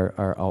out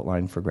our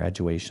outline for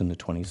graduation, the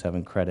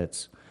 27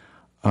 credits,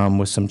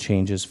 with some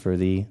changes for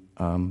the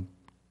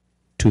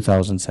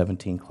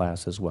 2017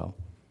 class as well.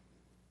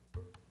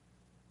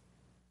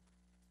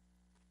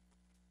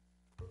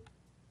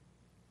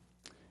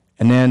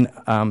 And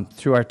then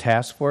through our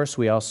task force,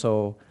 we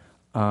also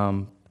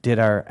did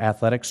our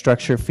athletic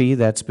structure fee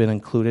that's been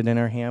included in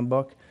our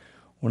handbook.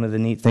 One of the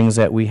neat things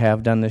that we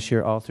have done this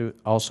year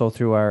also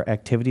through our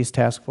activities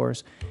task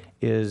force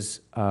is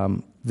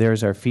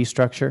there's our fee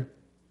structure.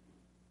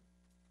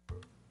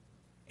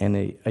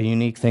 And a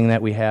unique thing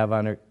that we have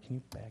on our, can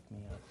you back me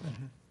up?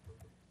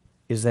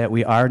 is that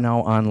we are now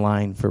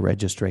online for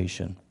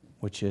registration,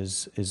 which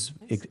is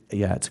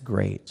yeah, it's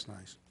great. It's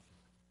nice.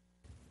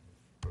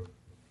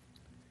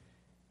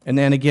 And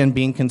then again,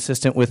 being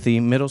consistent with the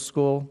middle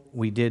school,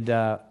 we did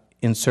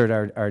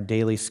insert our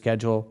daily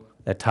schedule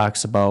that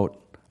talks about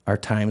our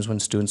times when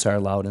students are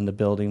allowed in the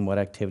building, what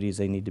activities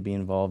they need to be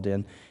involved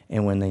in,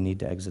 and when they need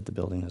to exit the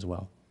building as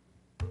well.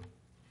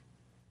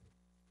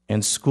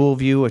 And School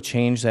View, a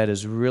change that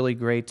is really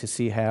great to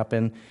see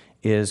happen,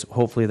 is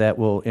hopefully that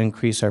will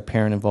increase our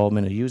parent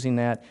involvement of using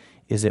that,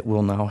 is it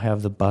will now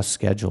have the bus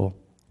schedule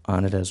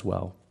on it as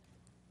well.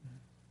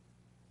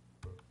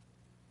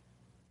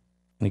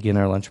 And again,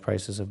 our lunch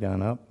prices have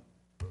gone up.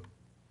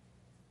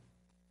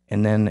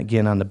 And then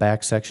again, on the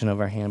back section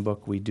of our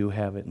handbook, we do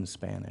have it in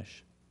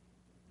Spanish.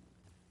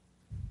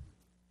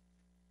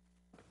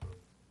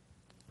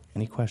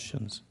 Any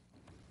questions?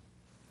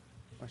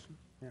 Question?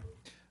 Yeah.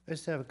 I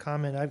just have a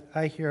comment.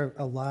 I hear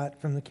a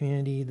lot from the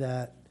community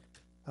that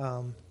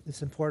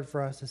it's important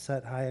for us to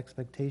set high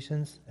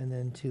expectations and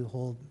then to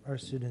hold our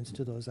students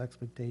to those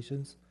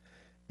expectations.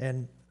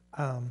 And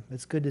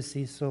it's good to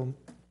see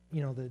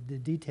the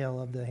detail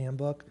of the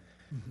handbook.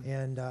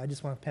 And I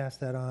just want to pass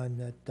that on,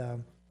 that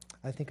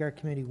I think our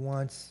committee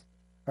wants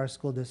our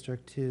school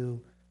district to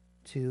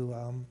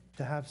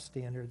have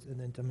standards and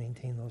then to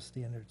maintain those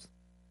standards.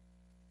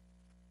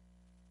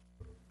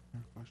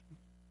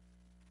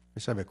 I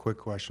just have a quick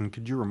question.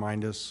 Could you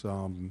remind us,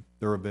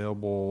 they're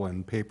available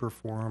in paper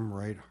form,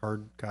 right?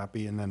 Hard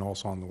copy, and then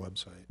also on the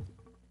website?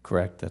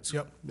 Correct, that's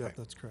Yep,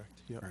 that's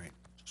correct. Yep. All right.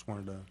 Just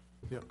wanted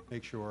to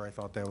make sure. I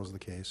thought that was the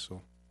case,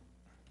 so.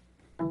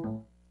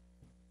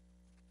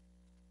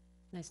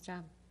 Nice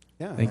job.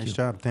 Yeah, Thank nice you.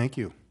 job. Thank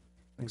you.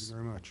 Thank you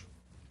very much.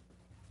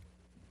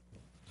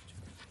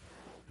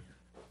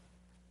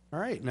 All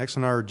right, next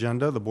on our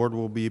agenda, the board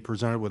will be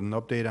presented with an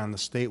update on the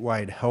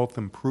statewide Health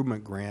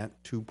Improvement Grant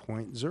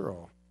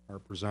 2.0. Our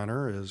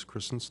presenter is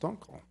Kristen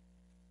Stunkel.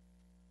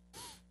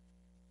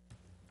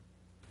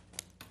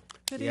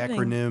 Good The evening.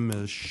 acronym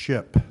is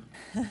SHIP.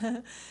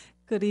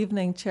 Good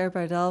evening, Chair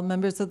Bardell,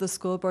 members of the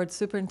school board,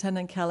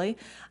 Superintendent Kelly.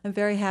 I'm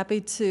very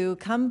happy to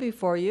come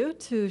before you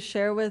to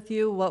share with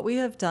you what we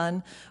have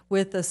done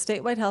with the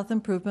Statewide Health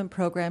Improvement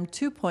Program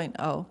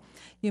 2.0.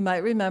 You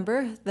might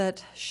remember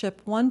that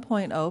SHIP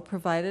 1.0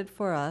 provided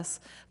for us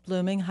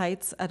Blooming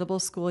Heights Edible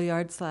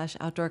Schoolyard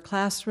 / outdoor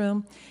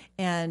classroom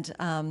and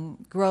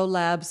grow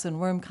labs and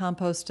worm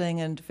composting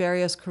and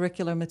various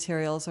curricular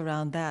materials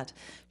around that.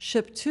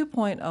 SHIP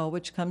 2.0,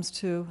 which comes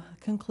to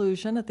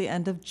conclusion at the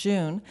end of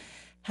June,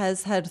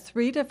 has had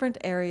 3 different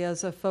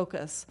areas of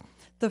focus.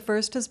 The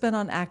first has been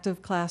on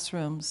active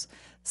classrooms.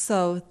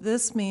 So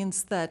this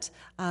means that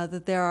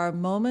there are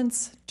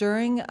moments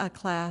during a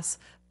class,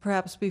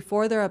 perhaps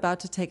before they're about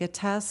to take a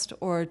test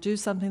or do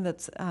something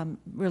that's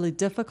really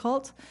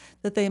difficult,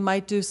 that they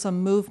might do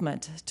some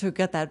movement to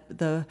get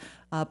the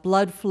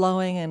blood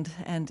flowing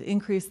and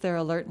increase their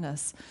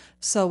alertness.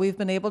 So we've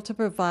been able to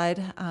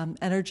provide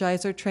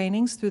energizer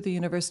trainings through the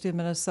University of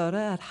Minnesota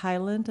at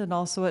Highland and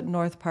also at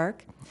North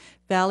Park.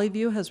 Valley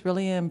View has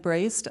really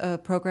embraced a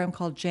program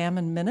called Jam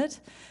and Minute.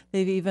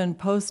 They've even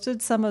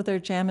posted some of their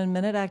Jam and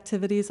Minute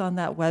activities on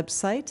that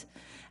website.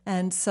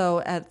 And so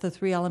at the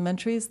 3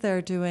 elementaries,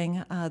 they're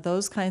doing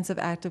those kinds of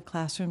active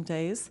classroom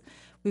days.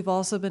 We've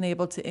also been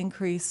able to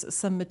increase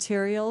some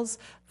materials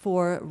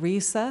for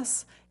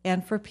recess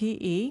and for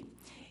PE,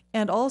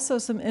 and also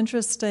some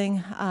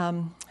interesting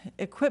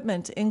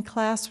equipment in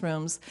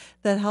classrooms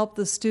that help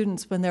the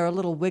students when they're a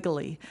little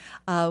wiggly.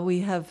 We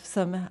have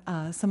some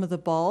of the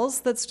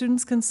balls that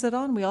students can sit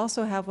on. We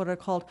also have what are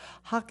called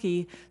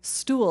hockey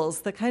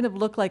stools that kind of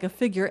look like a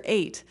figure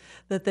 8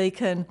 that they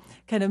can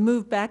kind of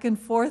move back and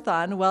forth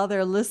on while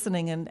they're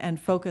listening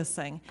and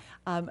focusing.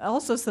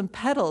 Also some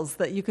pedals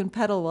that you can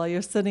pedal while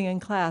you're sitting in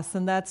class,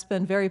 and that's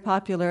been very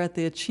popular at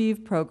the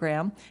Achieve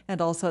program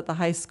and also at the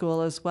high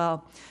school as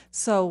well.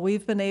 So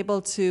we've been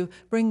able to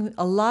bring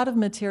a lot of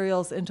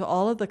materials into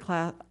all of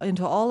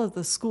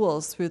the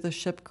schools through the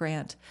SHIP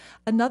grant.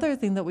 Another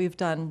thing that we've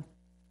done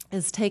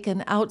is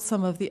taken out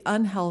some of the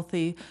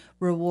unhealthy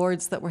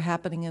rewards that were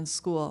happening in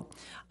school.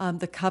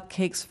 The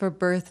cupcakes for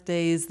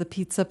birthdays, the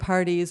pizza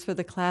parties for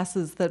the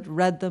classes that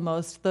read the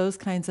most, those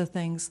kinds of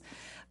things.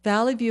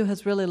 Valley View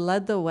has really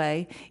led the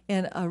way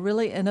in a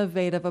really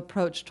innovative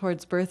approach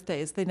towards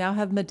birthdays. They now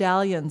have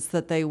medallions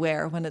that they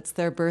wear when it's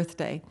their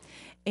birthday.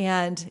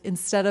 And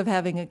instead of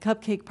having a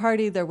cupcake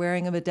party, they're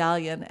wearing a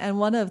medallion. And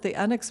one of the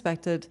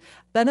unexpected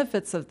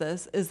benefits of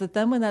this is that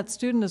then when that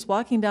student is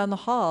walking down the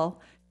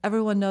hall,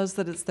 everyone knows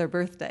that it's their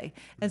birthday.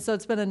 And so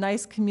it's been a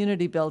nice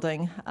community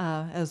building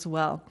as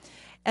well.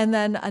 And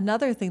then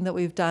another thing that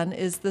we've done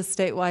is the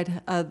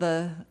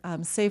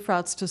statewide, Safe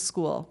Routes to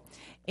School.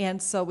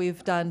 And so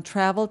we've done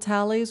travel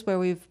tallies where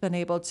we've been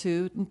able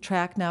to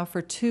track now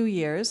for 2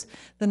 years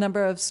the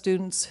number of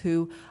students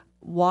who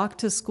walk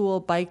to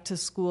school, bike to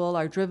school,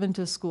 are driven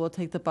to school,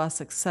 take the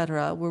bus,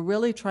 etc. We're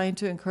really trying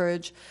to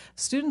encourage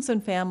students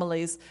and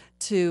families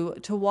to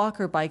walk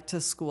or bike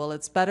to school.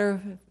 It's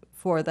better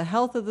for the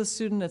health of the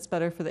student, it's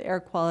better for the air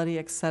quality,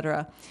 et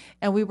cetera.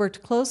 And we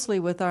worked closely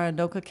with our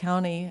Anoka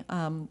County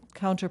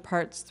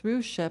counterparts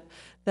through SHIP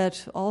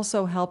that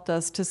also helped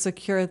us to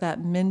secure that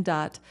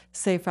MnDOT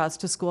Safe Routes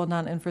to School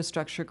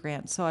non-infrastructure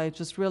grant. So I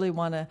just really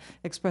want to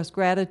express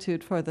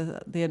gratitude for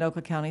the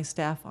Anoka County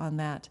staff on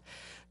that.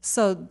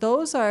 So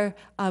those are,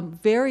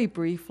 very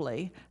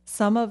briefly,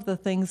 some of the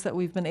things that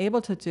we've been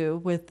able to do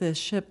with the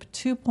SHIP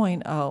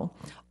 2.0.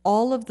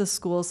 All of the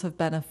schools have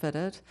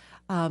benefited.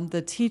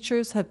 The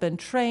teachers have been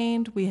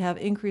trained, we have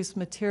increased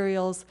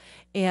materials,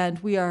 and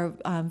we are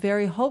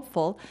very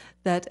hopeful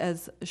that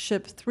as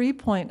SHIP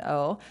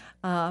 3.0,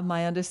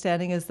 my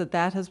understanding is that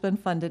that has been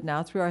funded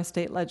now through our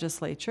state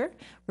legislature.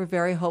 We're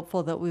very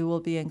hopeful that we will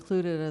be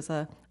included as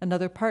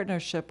another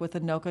partnership with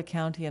Anoka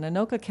County. And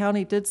Anoka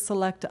County did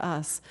select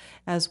us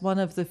as one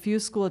of the few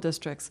school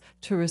districts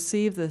to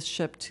receive this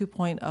SHIP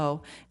 2.0,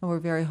 and we're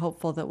very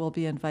hopeful that we'll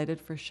be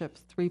invited for SHIP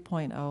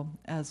 3.0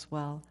 as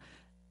well.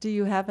 Do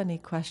you have any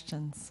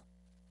questions?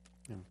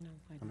 No,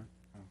 I don't.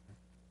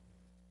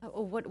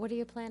 What are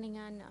you planning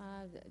on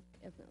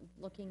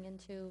looking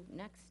into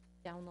next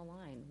down the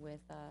line with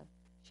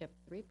SHIP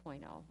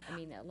 3.0? I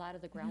mean, a lot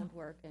of the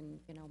groundwork and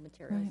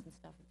materials Right. and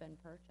stuff have been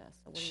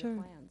purchased. So what are Sure.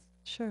 your plans?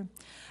 Sure.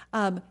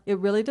 It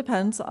really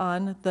depends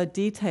on the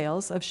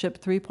details of SHIP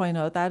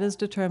 3.0. That is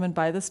determined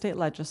by the state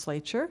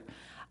legislature.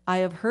 I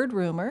have heard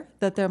rumor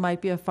that there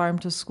might be a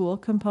farm-to-school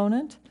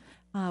component,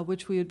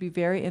 which we would be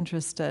very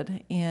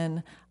interested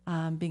in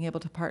being able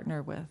to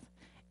partner with.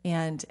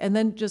 And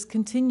then just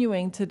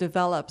continuing to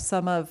develop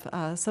some of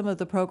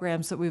the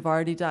programs that we've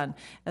already done.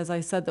 As I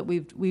said, that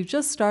we've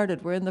just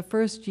started. We're in the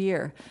first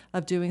year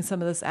of doing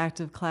some of this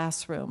active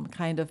classroom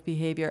kind of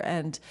behavior,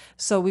 and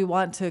so we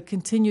want to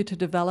continue to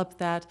develop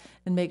that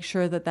and make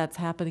sure that that's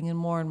happening in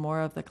more and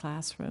more of the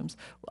classrooms.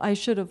 I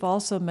should have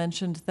also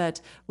mentioned that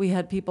we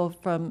had people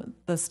from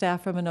the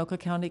staff from Anoka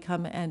County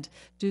come and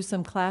do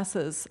some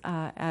classes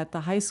at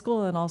the high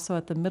school and also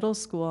at the middle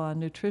school on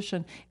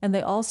nutrition, and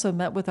they also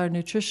met with our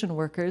nutrition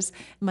workers.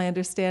 My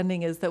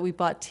understanding is that we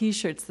bought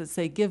T-shirts that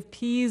say "Give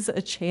peas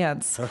a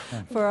chance"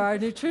 for our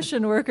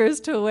nutrition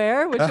workers to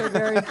wear, which are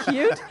very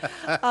cute.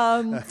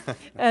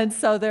 And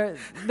so there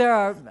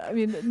are, I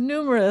mean,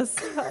 numerous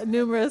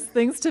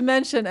things to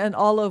mention, and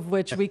all of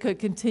which we could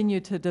continue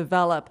to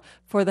develop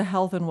for the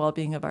health and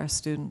well-being of our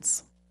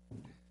students.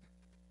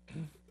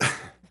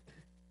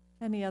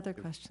 Any other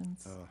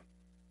questions?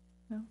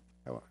 No?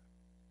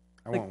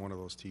 I want one of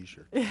those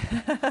T-shirts.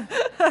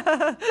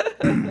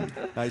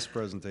 Nice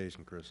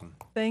presentation, Kristen.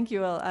 Thank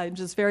you. Well, I'm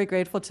just very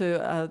grateful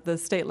to the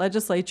state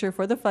legislature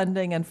for the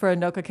funding and for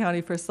Anoka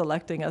County for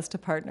selecting us to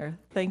partner.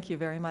 Thank you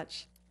very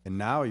much. And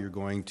now you're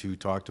going to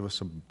talk to us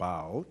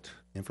about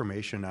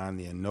information on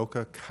the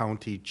Anoka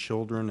County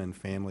Children and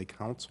Family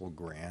Council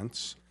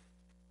grants,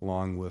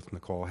 along with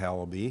Nicole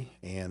Hallaby,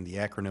 and the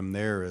acronym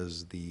there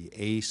is the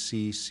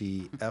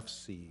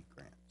ACCFC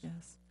grant.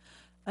 Yes.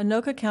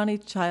 Anoka County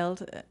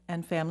Child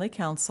and Family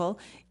Council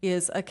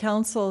is a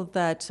council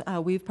that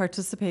we've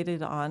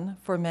participated on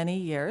for many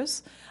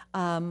years.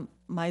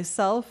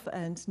 Myself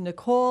and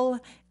Nicole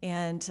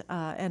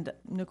and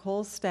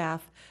Nicole's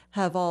staff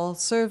have all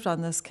served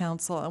on this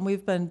council, and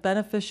we've been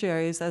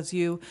beneficiaries, as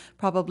you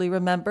probably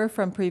remember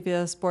from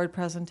previous board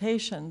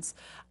presentations,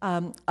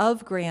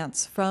 of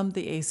grants from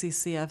the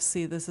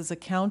ACCFC. This is a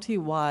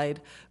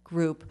county-wide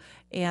group.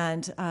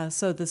 And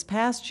so this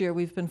past year,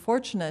 we've been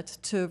fortunate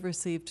to have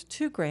received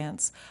 2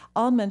 grants.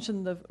 I'll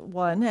mention the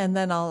one, and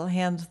then I'll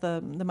hand the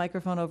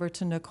microphone over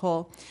to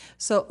Nicole.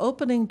 So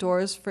Opening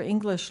Doors for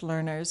English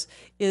Learners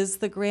is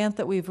the grant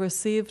that we've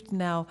received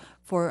now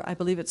for, I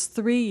believe it's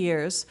 3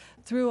 years,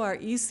 through our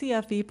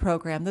ECFE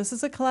program. This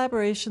is a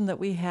collaboration that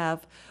we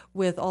have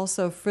with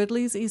also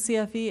Fridley's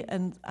ECFE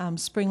and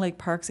Spring Lake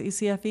Park's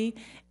ECFE,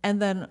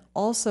 and then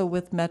also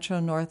with Metro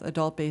North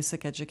Adult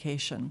Basic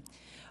Education.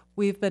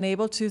 We've been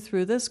able to,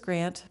 through this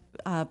grant,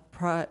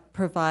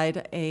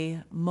 provide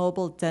a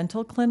mobile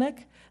dental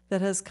clinic that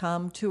has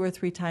come 2 or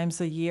 3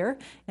 times a year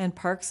and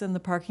parks in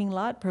the parking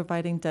lot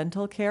providing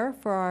dental care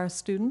for our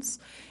students.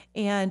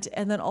 And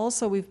then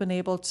also we've been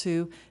able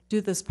to do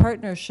this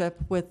partnership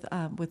with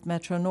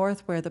Metro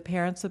North, where the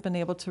parents have been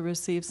able to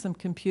receive some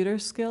computer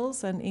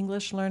skills and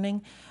English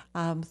learning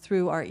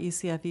through our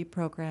ECFE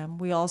program.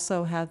 We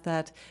also have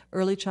that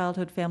early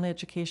childhood family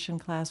education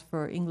class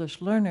for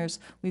English learners.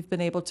 We've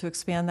been able to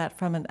expand that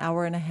from an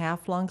 1.5-hour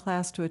long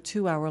class to a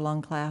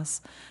 2-hour-long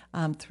class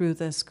through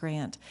this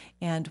grant.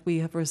 And we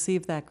have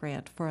received that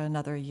grant for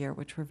another year,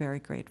 which we're very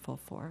grateful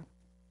for.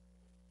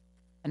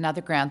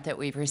 Another grant that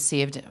we've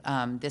received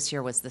this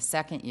year was the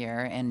second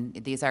year, and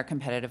these are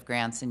competitive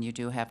grants and you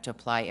do have to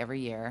apply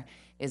every year,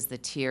 is the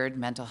tiered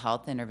mental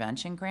health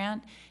intervention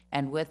grant.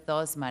 And with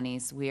those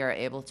monies, we are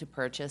able to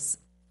purchase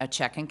a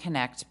Check and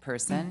Connect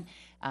person.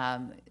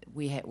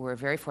 We're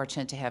very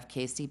fortunate to have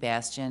Casey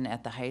Bastian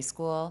at the high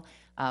school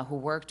who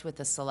worked with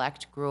a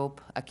select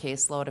group, a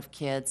caseload of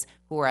kids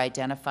who were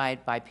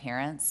identified by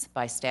parents,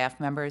 by staff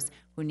members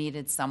who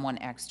needed someone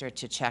extra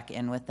to check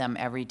in with them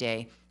every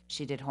day.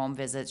 She did home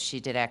visits,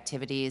 she did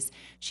activities,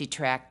 she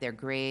tracked their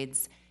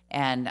grades,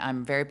 And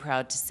I'm very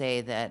proud to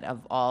say that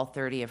of all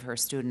 30 of her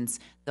students,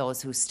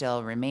 those who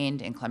still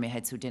remained in Columbia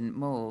Heights who didn't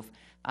move,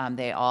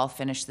 they all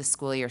finished the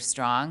school year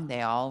strong.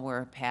 They all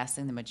were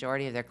passing the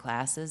majority of their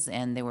classes,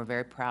 and they were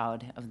very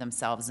proud of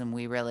themselves, and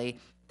we really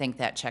think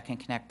that Check and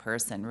Connect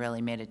person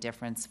really made a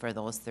difference for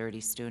those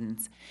 30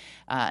 students.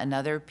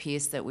 Another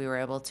piece that we were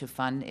able to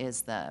fund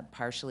is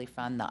partially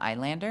fund the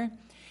Islander.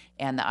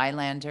 And the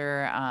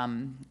Islander,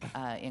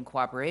 in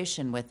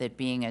cooperation with it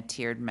being a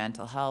tiered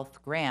mental health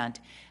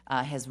grant,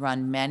 has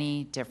run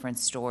many different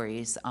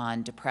stories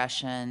on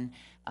depression,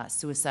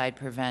 suicide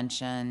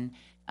prevention,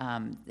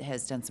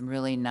 has done some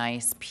really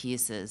nice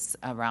pieces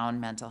around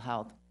mental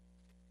health.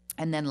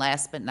 And then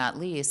last but not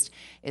least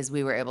is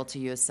we were able to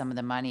use some of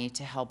the money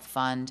to help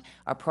fund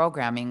our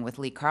programming with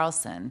Lee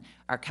Carlson,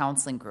 our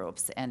counseling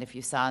groups. And if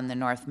you saw in the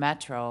North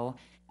Metro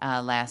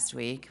last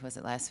week, was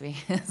it last week?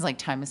 It's like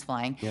time is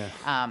flying. Yeah.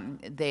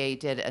 They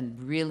did a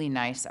really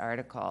nice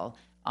article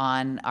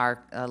on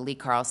our Lee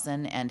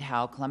Carlson and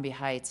how Columbia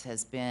Heights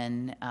has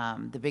been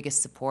the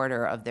biggest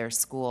supporter of their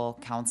school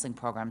counseling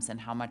programs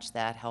and how much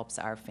that helps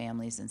our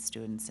families and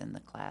students in the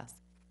class.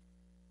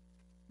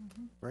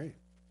 Great.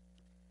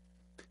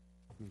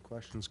 Any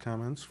questions,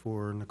 comments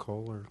for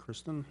Nicole or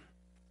Kristen?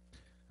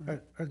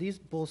 Are these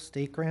both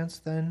state grants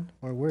then,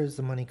 or where does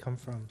the money come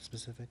from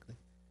specifically?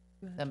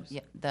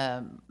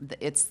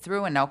 It's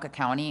through Anoka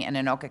County, and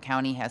Anoka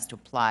County has to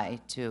apply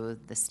to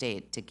the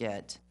state to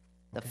get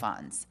the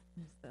funds.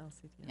 It's the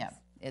LCTS.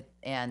 Yeah.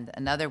 And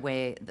another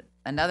way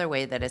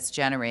that it's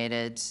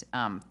generated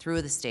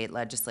through the state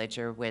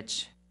legislature,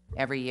 which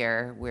every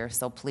year we're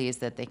so pleased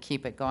that they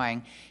keep it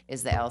going,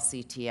 is the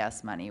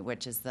LCTS money,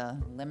 which is the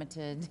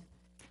limited.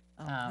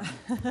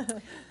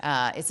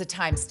 It's a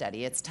time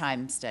study. It's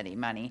time study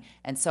money.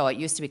 And so it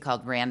used to be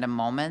called Random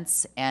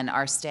Moments, and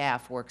our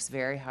staff works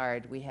very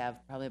hard. We have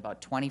probably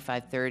about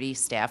 25, 30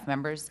 staff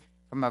members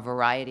from a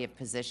variety of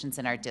positions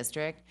in our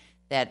district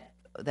that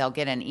they'll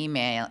get an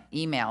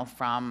email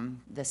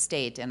from the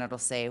state, and it'll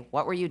say,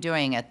 what were you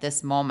doing at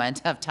this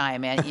moment of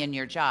time in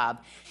your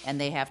job? And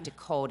they have to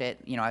code it.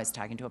 You know, I was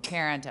talking to a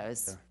parent, I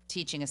was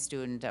teaching a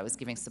student, I was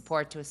giving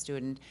support to a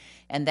student,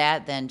 and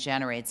that then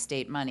generates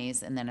state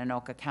monies, and then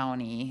Anoka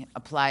County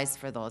applies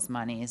for those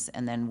monies,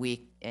 and then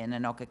we, in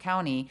Anoka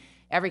County,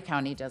 every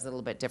county does it a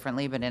little bit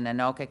differently, but in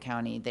Anoka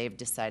County, they've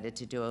decided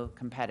to do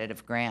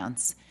competitive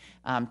grants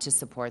to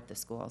support the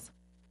schools.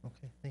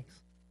 Okay, thanks.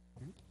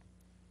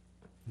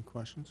 Any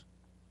questions?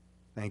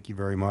 Thank you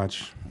very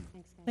much.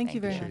 Thank you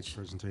very Appreciate much. the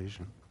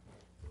presentation.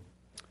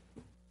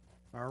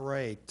 All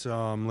right,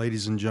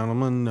 ladies and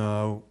gentlemen,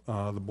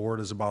 the board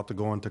is about to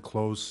go into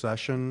closed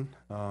session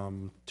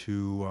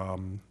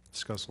to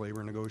discuss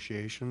labor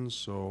negotiations.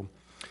 So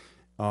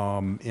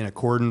in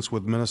accordance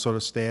with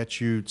Minnesota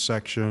statute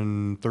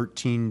section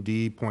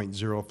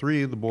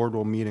 13D.03, the board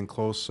will meet in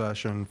closed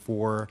session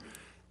for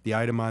the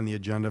item on the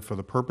agenda for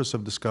the purpose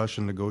of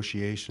discussion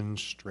negotiation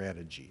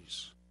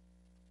strategies.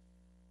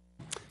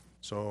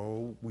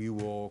 So we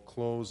will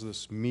close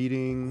this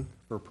meeting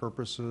for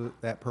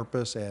that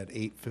purpose at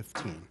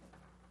 8:15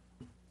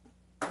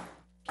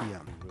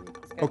 p.m.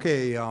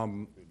 Okay,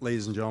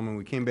 ladies and gentlemen,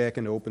 we came back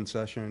into open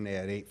session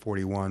at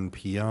 8:41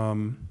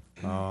 p.m.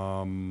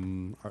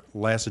 Our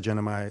last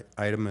agenda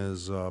item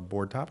is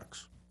board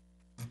topics.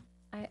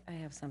 I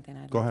have something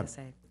I'd Go like ahead. to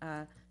say.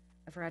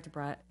 I forgot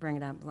to bring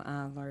it up.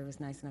 Lori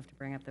was nice enough to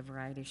bring up the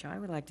variety show. I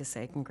would like to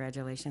say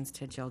congratulations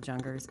to Jill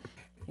Jungers.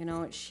 You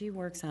know, she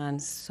works on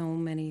so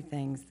many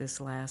things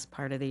this last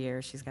part of the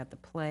year. She's got the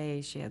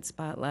play, she had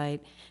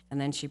Spotlight,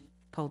 and then she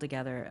pulled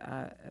together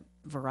a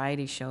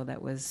variety show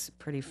that was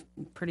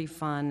pretty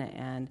fun,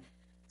 and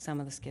some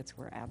of the skits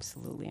were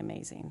absolutely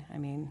amazing. I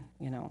mean,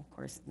 you know, of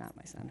course, not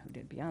my son who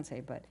did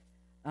Beyonce, but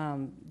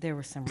there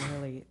were some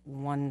really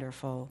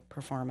wonderful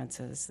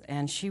performances,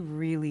 and she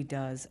really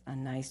does a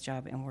nice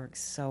job and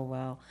works so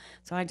well.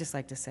 So I'd just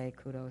like to say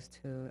kudos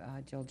to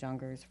Jill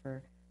Jungers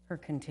for her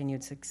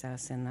continued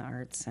success in the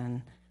arts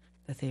and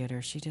the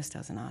theater. She just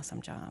does an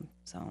awesome job.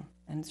 So,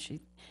 and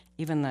she,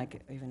 even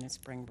in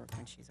Springbrook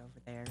when she's over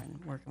there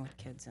and working with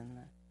kids and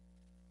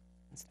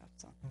stuff.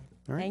 So, All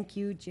right. thank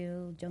you,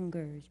 Jill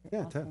Jungers.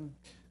 You're Yeah, Ted. awesome.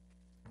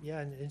 Yeah,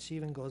 and she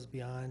even goes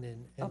beyond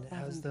and Oh,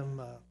 has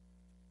them,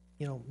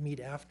 you know,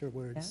 meet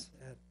afterwards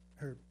at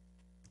her.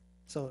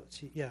 So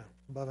she, yeah,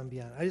 above and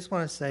beyond. I just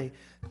want to say,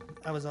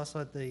 I was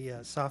also at the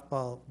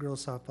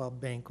girls softball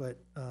banquet,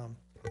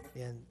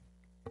 and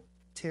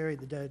Terry,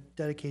 the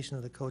dedication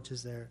of the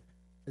coaches there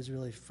is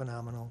really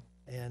phenomenal,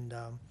 and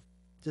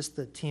just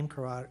the team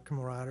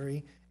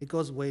camaraderie, it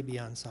goes way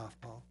beyond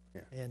softball,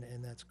 and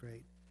that's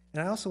great.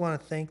 And I also want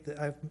to thank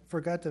I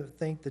forgot to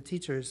thank the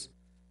teachers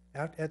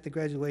at the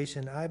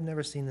graduation. I've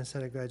never seen this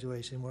at a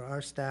graduation where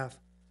our staff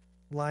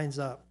lines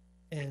up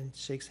and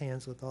shakes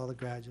hands with all the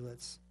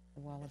graduates.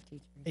 The wall of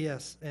teachers.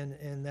 Yes,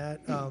 and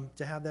that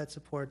to have that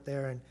support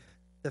there, and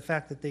the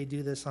fact that they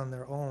do this on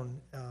their own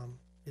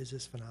is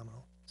just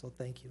phenomenal. So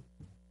thank you.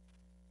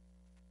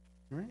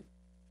 All right.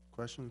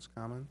 Questions,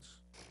 comments?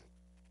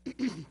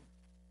 Hey,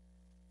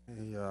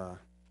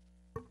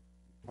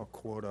 I'll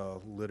quote a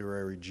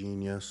literary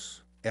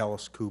genius,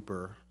 Alice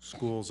Cooper,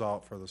 "School's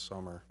out for the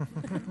summer."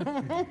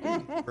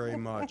 Very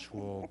much.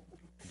 We'll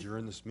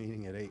adjourn this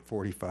meeting at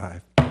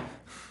 8:45.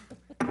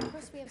 Of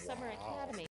course, we have Summer Academy.